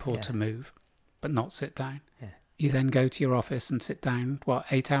jump or to move, but not sit down. Yeah. You then go to your office and sit down,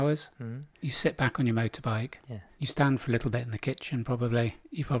 8 hours? You sit back on your motorbike. Yeah. You stand for a little bit in the kitchen, probably.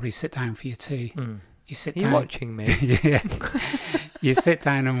 You probably sit down for your tea. You sit down. Are you watching me? Yeah. You sit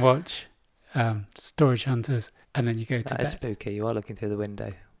down and watch Storage Hunters, and then you go to bed. That is spooky. You are looking through the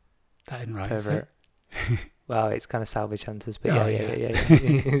window. That isn't right, Pervert. Well, it's kind of Salvage Hunters, but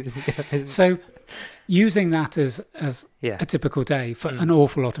yeah. So using that as a typical day for an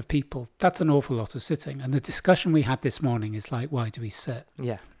awful lot of people, that's an awful lot of sitting. And the discussion we had this morning is like, why do we sit?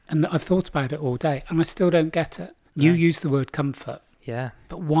 Yeah. And I've thought about it all day, and I still don't get it. You use the word comfort. Yeah.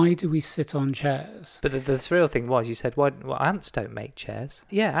 But why do we sit on chairs? But the surreal thing was, you said, well, ants don't make chairs.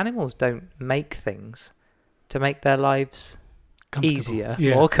 Yeah, animals don't make things to make their lives easier,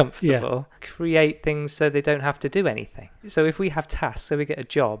 more comfortable, create things so they don't have to do anything. So if we have tasks, so we get a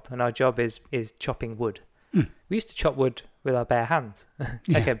job, and our job is chopping wood. We used to chop wood with our bare hands.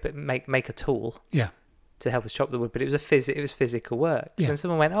 Okay, but make a tool to help us chop the wood, but it was physical work. And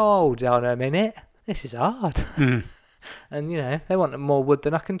someone went, hold on a minute, this is hard. And they want more wood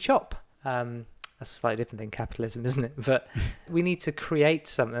than I can chop. That's a slightly different thing, capitalism, isn't it? But we need to create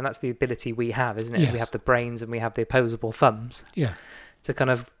something. That's the ability we have, isn't it? Yes. We have the brains and we have the opposable thumbs to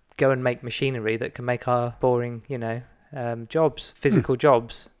kind of go and make machinery that can make our boring, jobs, physical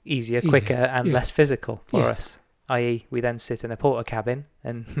jobs, easier, quicker, and less physical for us. I.e., we then sit in a porter cabin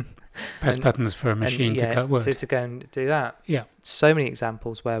and press buttons for a machine to cut wood. To go and do that. Yeah. So many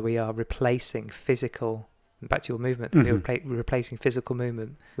examples where we are replacing physical back to your movement, that we're replacing physical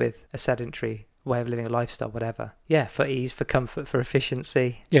movement with a sedentary way of living, a lifestyle, whatever. Yeah, for ease, for comfort, for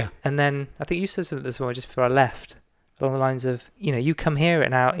efficiency. Yeah. And then I think you said something this morning just before I left, along the lines of, you come here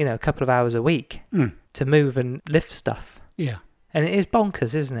an hour, a couple of hours a week to move and lift stuff. Yeah. And it is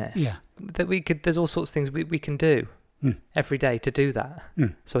bonkers, isn't it? Yeah. That there's all sorts of things we can do every day to do that.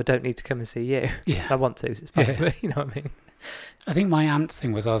 So I don't need to come and see you. Yeah. I want to, so it's fine. Yeah. You know what I mean? I think my ants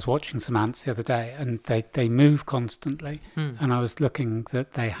thing was I was watching some ants the other day and they move constantly. And I was looking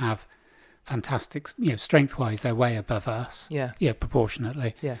that they have fantastic, strength-wise, they're way above us. Yeah. Yeah,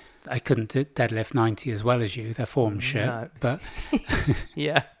 proportionately. Yeah. I couldn't deadlift 90 as well as you. Their form's shit. No. But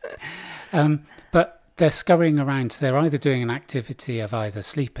yeah. But they're scurrying around. So they're either doing an activity of either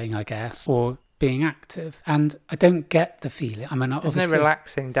sleeping, I guess, or being active. And I don't get the feeling. I mean, there's no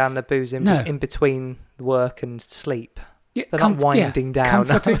relaxing down the booze in between work and sleep. Yeah, they're not winding down.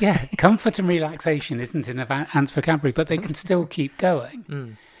 Comfort and relaxation isn't in an ant's vocabulary, but they can still keep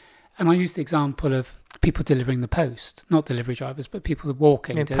going. And I use the example of people delivering the post, not delivery drivers, but people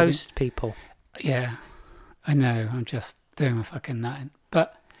walking. Post people. Yeah, I know. I'm just doing a fucking nutting.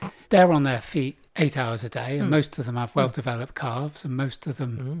 But they're on their feet 8 hours a day, and most of them have well-developed calves, and most of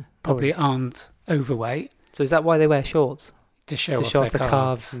them probably aren't overweight. So is that why they wear shorts? To show off the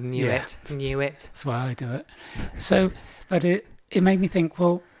calves. Knew it. That's why I do it. So, but it made me think,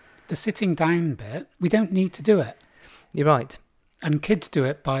 well, the sitting down bit, we don't need to do it. You're right. And kids do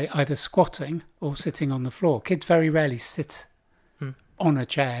it by either squatting or sitting on the floor. Kids very rarely sit on a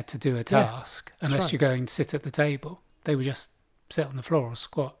chair to do a task unless you're going to sit at the table. They would just sit on the floor or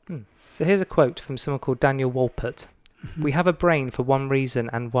squat. So here's a quote from someone called Daniel Wolpert. We have a brain for one reason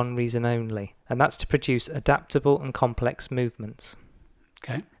and one reason only, and that's to produce adaptable and complex movements.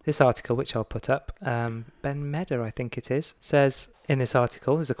 Okay. This article, which I'll put up, Ben Medder, I think it is, says in this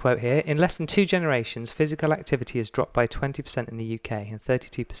article, there's a quote here, in less than 2 generations, physical activity has dropped by 20% in the UK and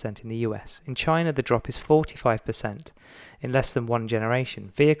 32% in the US. In China, the drop is 45% in less than 1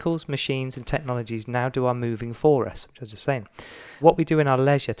 generation. Vehicles, machines and technologies now do our moving for us, which I was just saying. What we do in our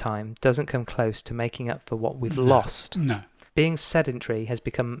leisure time doesn't come close to making up for what we've lost. No. Being sedentary has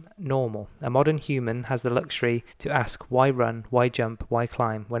become normal. A modern human has the luxury to ask why run, why jump, why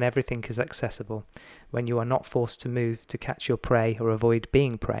climb when everything is accessible, when you are not forced to move to catch your prey or avoid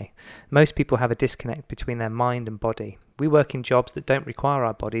being prey. Most people have a disconnect between their mind and body. We work in jobs that don't require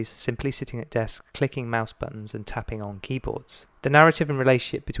our bodies, simply sitting at desks, clicking mouse buttons and tapping on keyboards. The narrative and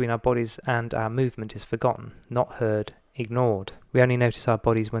relationship between our bodies and our movement is forgotten, not heard, ignored. We only notice our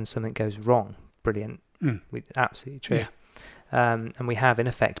bodies when something goes wrong. Brilliant. Absolutely true. Yeah. And we have, in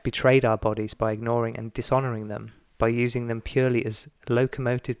effect, betrayed our bodies by ignoring and dishonouring them, by using them purely as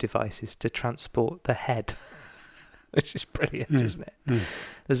locomotive devices to transport the head, which is brilliant, isn't it?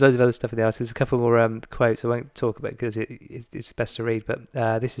 There's loads of other stuff in the article. There's a couple more quotes I won't talk about because it's best to read, but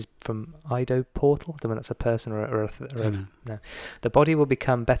this is from Ido Portal. I don't know if that's a person or no. The body will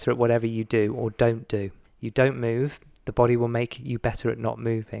become better at whatever you do or don't do. You don't move, the body will make you better at not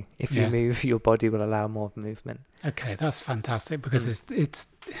moving. If you move, your body will allow more movement. Okay, that's fantastic because it's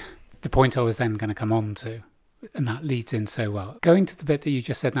the point I was then going to come on to, and that leads in so well. Going to the bit that you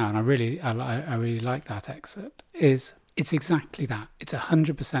just said now, and I really like that excerpt, is it's exactly that. It's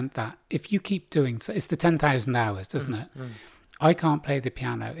 100% that. If you keep doing so, it's the 10,000 hours, doesn't it? I can't play the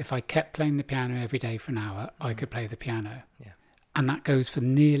piano. If I kept playing the piano every day for an hour, I could play the piano. Yeah. And that goes for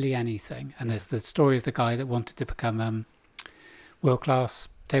nearly anything. And there's the story of the guy that wanted to become world-class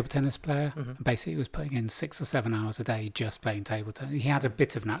table tennis player. And basically was putting in 6 or 7 hours a day just playing table tennis. He had a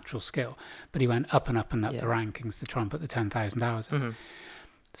bit of natural skill, but he went up and up and up the rankings to try and put the 10,000 hours in.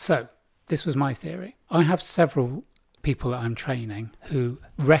 So this was my theory. I have several people that I'm training who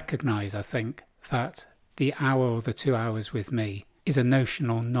recognise, I think, that the hour or the 2 hours with me is a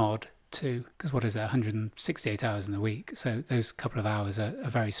notional nod to, because what is it, 168 hours in a week, so those couple of hours are a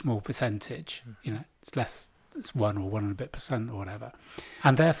very small percentage. It's less, it's 1 or 1 and a bit percent or whatever,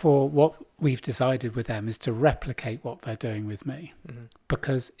 and therefore what we've decided with them is to replicate what they're doing with me,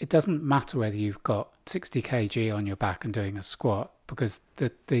 because it doesn't matter whether you've got 60 kg on your back and doing a squat, because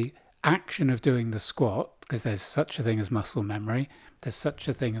the action of doing the squat, because there's such a thing as muscle memory, there's such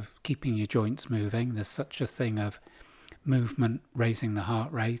a thing of keeping your joints moving, there's such a thing of movement, raising the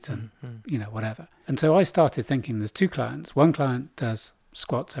heart rate and whatever. And so I started thinking there's 2 clients. One client does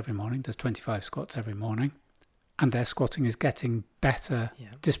squats every morning, does 25 squats every morning, and their squatting is getting better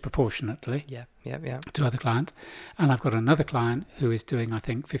disproportionately to other clients. And I've got another client who is doing, I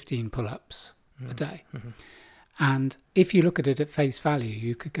think, 15 pull-ups a day. And if you look at it at face value,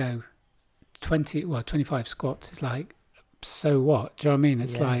 you could go 25 squats is like, so what? Do you know what I mean?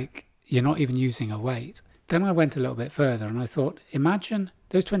 It's like you're not even using a weight. then I went a little bit further and I thought, imagine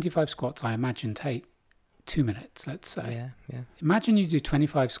those 25 squats I imagine take 2 minutes, let's say. Yeah, yeah. Imagine you do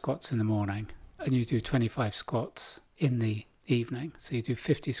 25 squats in the morning and you do 25 squats in the evening. So you do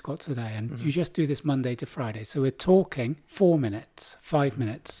 50 squats a day and you just do this Monday to Friday. So we're talking 4 minutes, 5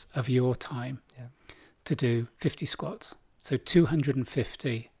 minutes of your time to do 50 squats. So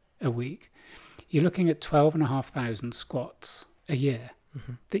 250 a week. You're looking at 12,500 squats a year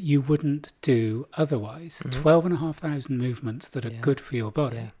that you wouldn't do otherwise. 12,500 movements that are good for your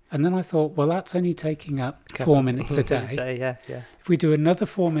body. Yeah. And then I thought, well, that's only taking up 4 minutes a day. Yeah. If we do another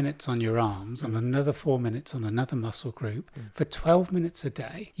 4 minutes on your arms and another 4 minutes on another muscle group, for 12 minutes a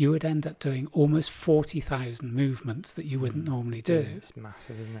day, you would end up doing almost 40,000 movements that you wouldn't normally do. Yeah, it's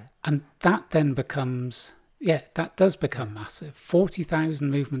massive, isn't it? And that then becomes... Yeah, that does become massive. 40,000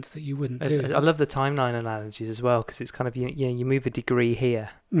 movements that you wouldn't do. I love the timeline analogies as well, because it's kind of, you move a degree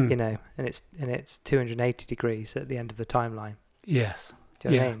here, and it's 280 degrees at the end of the timeline. Yes. Do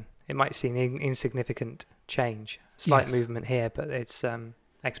you know what I mean? It might seem insignificant change, slight movement here, but it's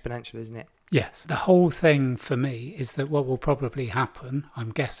exponential, isn't it? Yes. The whole thing for me is that what will probably happen, I'm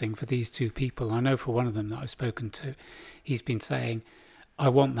guessing for these two people, I know for one of them that I've spoken to, he's been saying, I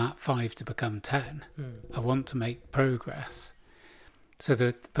want that 5 to become 10. I want to make progress. So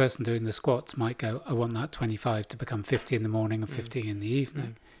the person doing the squats might go, I want that 25 to become 50 in the morning and 50 in the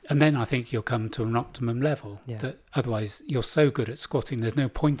evening. And then I think you'll come to an optimum level. That otherwise you're so good at squatting, there's no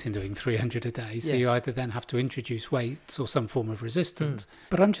point in doing 300 a day. So you either then have to introduce weights or some form of resistance.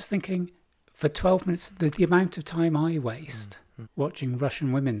 But I'm just thinking, for 12 minutes, the amount of time I waste watching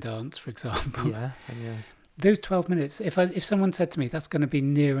Russian women dance, for example. Those 12 minutes, if someone said to me, that's going to be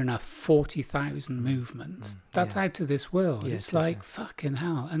near enough 40,000 movements, that's out of this world. Yes, it's like, fucking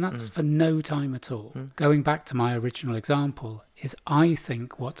hell. And that's for no time at all. Going back to my original example, is I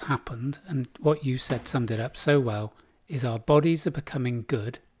think what's happened, and what you said summed it up so well, is our bodies are becoming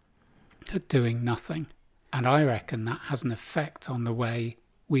good at doing nothing. And I reckon that has an effect on the way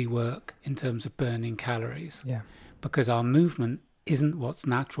we work in terms of burning calories. Yeah. Because our movement isn't what's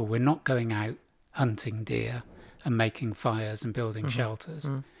natural. We're not going out hunting deer and making fires and building shelters.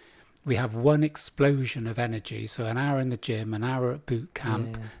 We have one explosion of energy, so an hour in the gym, an hour at boot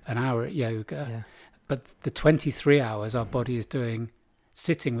camp, an hour at yoga, but the 23 hours our body is doing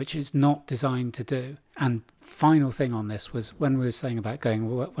sitting, which it's not designed to do. And final thing on this was when we were saying about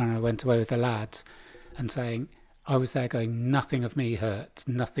when I went away with the lads and saying I was there going, nothing of me hurts,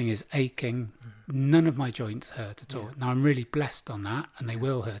 nothing is aching, none of my joints hurt at all. Now I'm really blessed on that, and they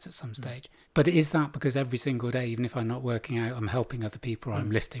will hurt at some stage. But is that because every single day, even if I'm not working out, I'm helping other people or I'm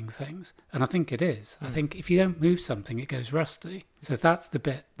lifting things? And I think it is. I think if you don't move something, it goes rusty. So that's the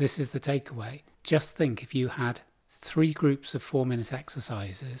bit. This is the takeaway. Just think if you had 3 groups of 4-minute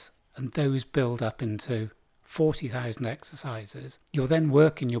exercises and those build up into 40,000 exercises, you're then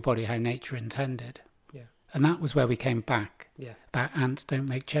working your body how nature intended. And that was where we came back. About ants don't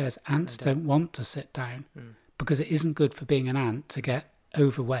make chairs. Ants don't want to sit down because it isn't good for being an ant to get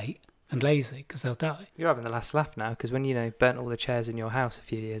overweight and lazy because they'll die. You're having the last laugh now, because when burnt all the chairs in your house a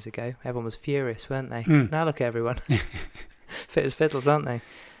few years ago, everyone was furious, weren't they? Now look at everyone. Fit as fiddles, aren't they?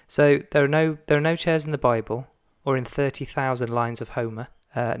 So there are no chairs in the Bible or in 30,000 lines of Homer.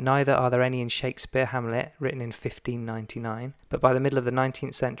 Neither are there any in Shakespeare Hamlet, written in 1599. But by the middle of the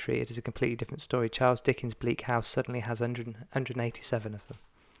 19th century, it is a completely different story. Charles Dickens' Bleak House suddenly has 187 of them.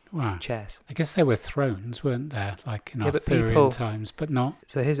 Wow. Chairs. I guess there were thrones, weren't there, like in Arthurian times, but not.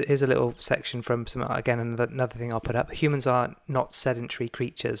 So here's a little section from another thing I'll put up. Humans are not sedentary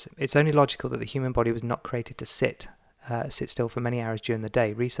creatures. It's only logical that the human body was not created to sit still for many hours during the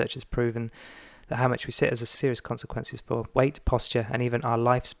day. Research has proven that how much we sit has serious consequences for weight, posture, and even our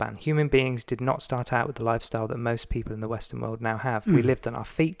lifespan. Human beings did not start out with the lifestyle that most people in the Western world now have. We lived on our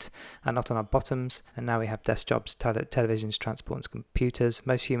feet and not on our bottoms, and now we have desk jobs, televisions, transport, and computers.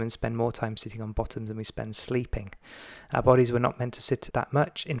 Most humans spend more time sitting on bottoms than we spend sleeping. Our bodies were not meant to sit that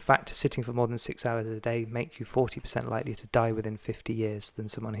much. In fact, sitting for more than 6 hours a day make you 40% likely to die within 50 years than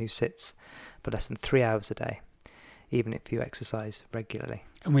someone who sits for less than 3 hours a day, even if you exercise regularly.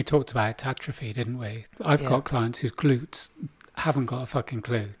 And we talked about atrophy, didn't we? I've got clients whose glutes haven't got a fucking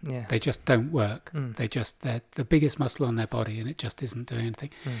clue. They just don't work. They're the biggest muscle on their body, and it just isn't doing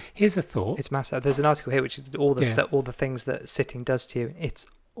anything. Here's a thought. It's massive. There's an article here which is all the things that sitting does to you. It's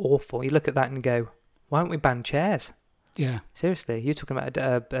awful. You look at that and go, why don't we ban chairs? Yeah. Seriously, you're talking about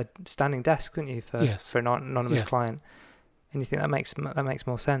a standing desk, weren't you, for an anonymous client? And you think that makes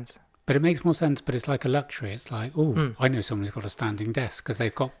more sense. But it makes more sense, but it's like a luxury. It's like, I know someone who's got a standing desk because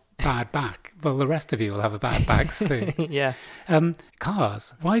they've got bad back. Well, the rest of you will have a bad back soon. Yeah.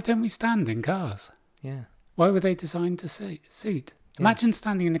 Cars. Why don't we stand in cars? Yeah. Why were they designed to seat? Yeah. Imagine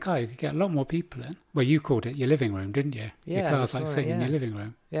standing in a car, you could get a lot more people in. Well, you called it your living room, didn't you? Yeah, your car's that's like right, sitting in yeah. your living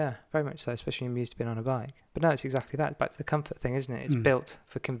room. Yeah, very much so, especially when you're used to being on a bike. But no, it's exactly that. It's back to the comfort thing, isn't it? It's built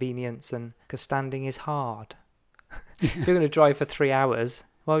for convenience, and because standing is hard. If you're going to drive for 3 hours,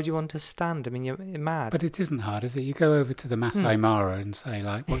 why would you want to stand? I mean, you're mad. But it isn't hard, is it? You go over to the Masai Mara and say,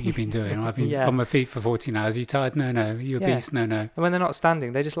 like, what you've been doing. I've been on my feet for 14 hours. Are you tired? No. Are you obese? No. And when they're not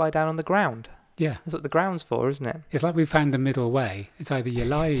standing, they just lie down on the ground. Yeah. That's what the ground's for, isn't it? It's like we found the middle way. It's either you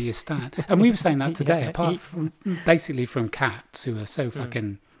lie or you stand. And we were saying that today, apart from basically from cats who are so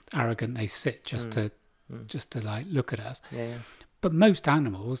fucking arrogant they sit just to like look at us. Yeah. But most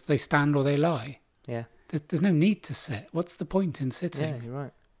animals, they stand or they lie. Yeah. There's no need to sit. What's the point in sitting? Yeah, you're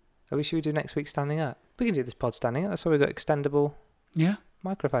right. Should we do next week standing up? We can do this pod standing up. That's why we've got extendable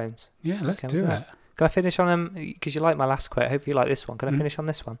microphones. Yeah, let's Okay, do we'll do it. Can I finish on because you like my last quote? Hopefully you like this one. Can I finish on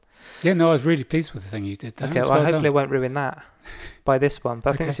this one? Yeah, no, I was really pleased with the thing you did there. Okay, That's well, well hopefully I done. won't ruin that by this one.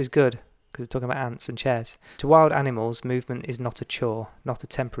 But I think this is good because we're talking about ants and chairs. To wild animals, movement is not a chore, not a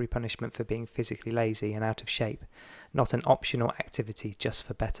temporary punishment for being physically lazy and out of shape, not an optional activity just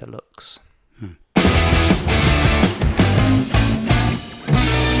for better looks.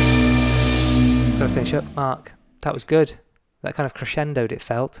 Got to finish up, Mark. That was good. That kind of crescendoed, it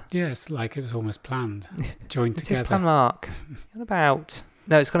felt. Yeah, it's like it was almost planned, joined It is together. plan, Mark. What about?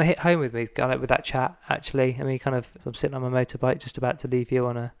 No, it's going to hit home with me. Got it with that chat. Actually, I mean, I'm sitting on my motorbike, just about to leave you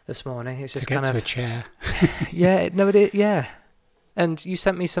on this morning. It's just to get kind to of a chair. yeah. And you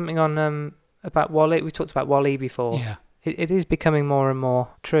sent me something on about Wall-E. We talked about Wall-E before. Yeah. It is becoming more and more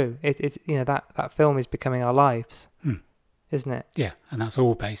true. It's that film is becoming our lives, isn't it? Yeah, and that's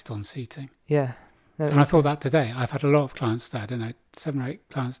all based on seating. Yeah. No, And I thought that today. I've had a lot of clients today. I don't know, 7 or 8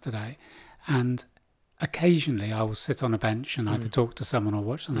 clients today. And occasionally I will sit on a bench and either talk to someone or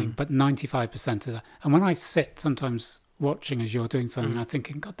watch something, but 95% of that. And when I sit, sometimes watching as you're doing something, I'm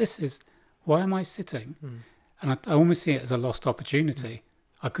thinking, God, why am I sitting? And I almost see it as a lost opportunity.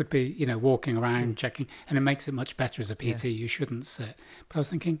 I could be, walking around, checking, and it makes it much better as a PT. You shouldn't sit. But I was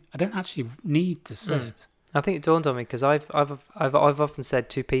thinking, I don't actually need to sit. I think it dawned on me because I've often said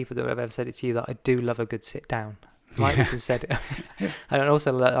to people that I've ever said it to you that I do love a good sit down. Mike has said it. And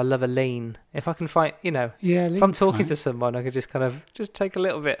also I love a lean. If I can find, if I'm talking to someone, I could just kind of just take a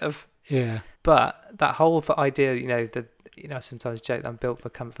little bit of. Yeah. But that whole idea, I sometimes joke that I'm built for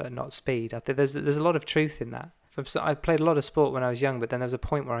comfort and not speed. I think there's a lot of truth in that. I played a lot of sport when I was young, but then there was a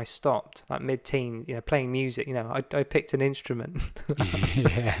point where I stopped, like mid-teen, playing music. I picked an instrument.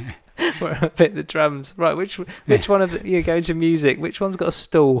 Yeah. Where I picked the drums. Right, which one of you go into music? Which one's got a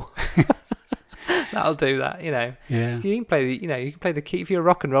stool? That'll do that. Yeah. You can play the key. If you're a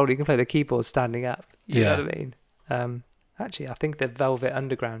rock and roller, you can play the keyboard standing up. You know what I mean? Actually, I think the Velvet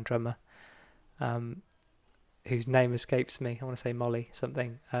Underground drummer, whose name escapes me, I want to say Molly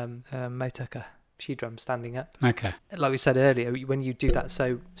something, Mo Tucker. She drums standing up. Okay. Like we said earlier, when you do that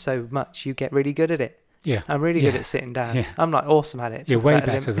so much, you get really good at it. Yeah. I'm really good at sitting down. Yeah. I'm like awesome at it. You're way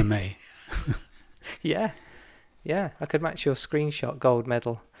better than me. Yeah. I could match your screenshot gold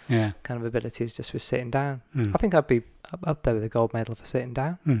medal kind of abilities just with sitting down. I think I'd be up there with a gold medal for sitting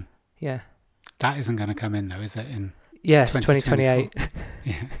down. Yeah. That isn't going to come in though, is it? Yes, 2028.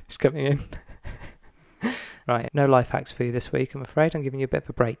 Yeah. It's coming in. Right, no life hacks for you this week, I'm afraid. I'm giving you a bit of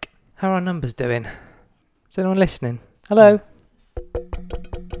a break. How are our numbers doing? Is anyone listening? Hello?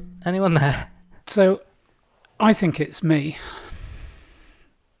 Anyone there? So, I think it's me.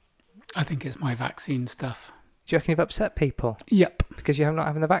 I think it's my vaccine stuff. Do you reckon you've upset people? Yep. Because you're not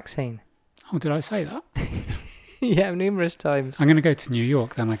having the vaccine? Oh, did I say that? Yeah, numerous times. I'm going to go to New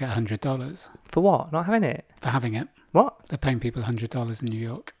York, then I get $100 For what? Not having it? for having it. What? They're paying people $100 in New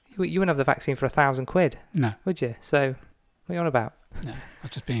York. You wouldn't have the vaccine for £1,000, No, would you? So, what are you on about? no, I'm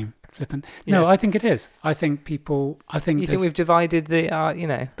just being flippant. Yeah. No, I think it is. I think people. You think we've divided the,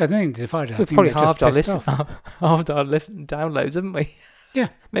 They're not divided. I we've think probably they're just halved our pissed listen, off. halved our downloads, haven't we? Yeah.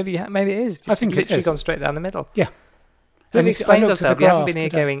 Maybe it is. I think it's it literally is. gone straight down the middle. Yeah. We've And explained I looked at ourselves. the We haven't graph been here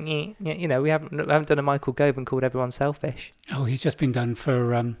today. going, we haven't done a Michael Gove and called everyone selfish. Oh, he's just been done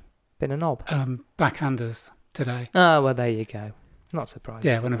for Been a knob. backhanders today. Oh, well, there you go. Not surprised.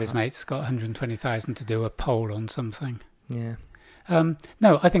 Yeah, one of his mates got 120,000 to do a poll on something. Yeah.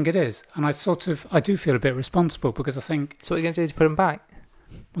 No, I think it is, and I do feel a bit responsible because I think, So what are you going to do to put them back?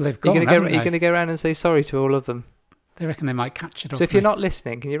 well, they've You're gone. going to go around and say sorry to all of them. They reckon they might catch it off. So if you're not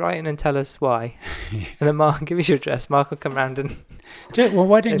listening, can you write in and tell us why? Yeah. And then Mark, give us your address. Mark will come round and... Well,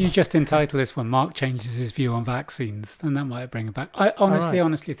 why don't you just entitle this one "Mark changes his view on vaccines"? Then that might bring it back. I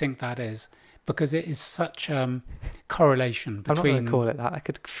honestly think that is because it is such correlation I'm not going between. to call it that.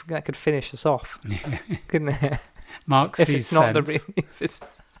 That could finish us off, couldn't it? Mark If sees it's not the sense. if it's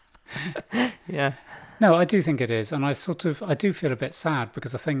yeah. No, I do think it is, and I do feel a bit sad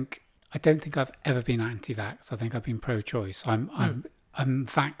because I don't think I've ever been anti-vax. I think I've been pro-choice. I'm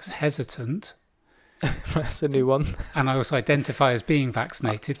vax hesitant, That's a new one. and I also identify as being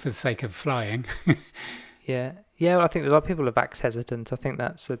vaccinated for the sake of flying. Yeah. Well, I think a lot of people are vax hesitant. I think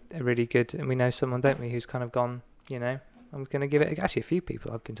that's a really good, and we know someone, don't we, who's kind of gone, I'm going to give it, actually a few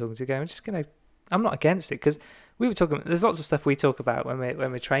people I've been talking to go, I'm not against it, because we were talking, there's lots of stuff we talk about when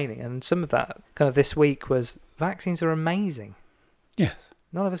we're training, and some of that kind of this week was, vaccines are amazing. Yes.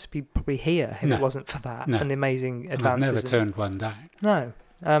 None of us would be probably here if No. it wasn't for that, No. and the amazing And I've advances. never turned one down, No.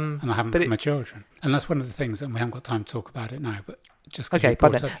 and I haven't but for my children. And that's one of the things, and we haven't got time to talk about it now, but just because Okay, you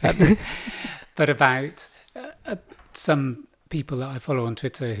brought pardon. up but about some people that I follow on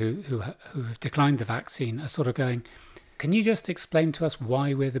Twitter who have declined the vaccine are sort of going, can you just explain to us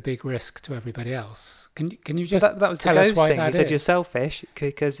why we're the big risk to everybody else? Can you just that was the tell us ghost why thing. that You said is? you're selfish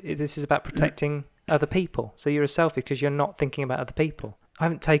because this is about protecting other people. So you're a selfish because you're not thinking about other people. I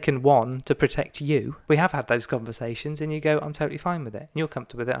haven't taken one to protect you. We have had those conversations, and you go, I'm totally fine with it. And you're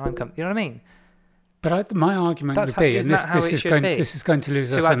comfortable with it, and I'm comfortable. You know what I mean? But my argument That's would be, isn't and that how it should be? this is going to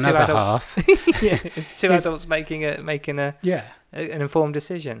lose Two us adults- another half. Yeah, two Is- adults making an Yeah. informed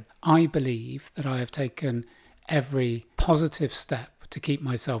decision. I believe that I have taken every positive step to keep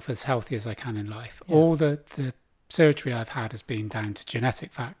myself as healthy as I can in life. Yeah. All the surgery I've had has been down to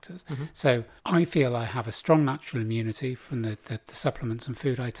genetic factors. Mhm. So I feel I have a strong natural immunity from the supplements and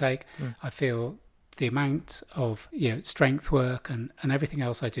food I take. Mm. I feel the amount of strength work and everything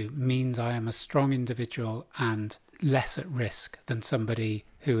else I do means I am a strong individual and less at risk than somebody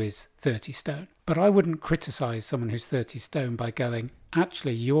who is 30 stone. But I wouldn't criticise someone who's 30 stone by going,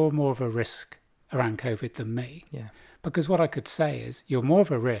 actually, you're more of a risk around COVID than me. Yeah. Because what I could say is, you're more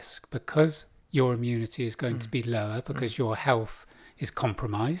of a risk because your immunity is going to be lower, because your health is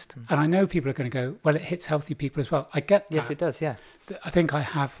compromised. And I know people are going to go, well, it hits healthy people as well. I get that. Yes, it does. Yeah. I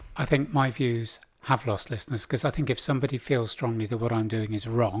think my views have lost listeners, because I think if somebody feels strongly that what I'm doing is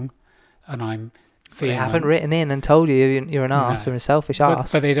wrong, and I'm They vehement, haven't written in and told you you're an arse No. or a selfish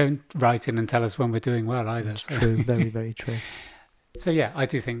arse. but they don't write in and tell us when we're doing well either. It's So. true. Very, very true. So yeah, I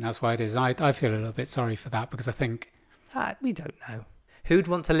do think that's why it is. I feel a little bit sorry for that, because I think We don't know. Who'd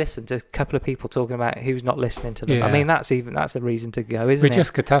want to listen to a couple of people talking about who's not listening to them? Yeah. I mean, that's a reason to go, isn't we're it?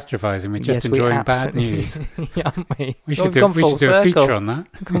 just catastrophising. We're just Yes, we enjoying bad absolutely- news. Yeah, aren't we? We Well, should we've gone do full a circle. feature on that.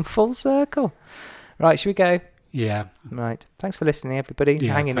 We've gone full circle. Right, should we go? Yeah. Right. Thanks for listening, everybody.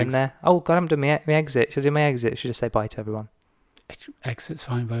 Yeah, Hanging in thanks. there. Oh, God, I haven't done my exit. Should I do my exit? Should I say bye to everyone? Exit's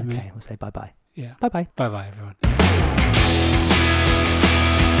fine by me. Okay, we'll say bye-bye. Yeah. Bye-bye. Bye bye, everyone.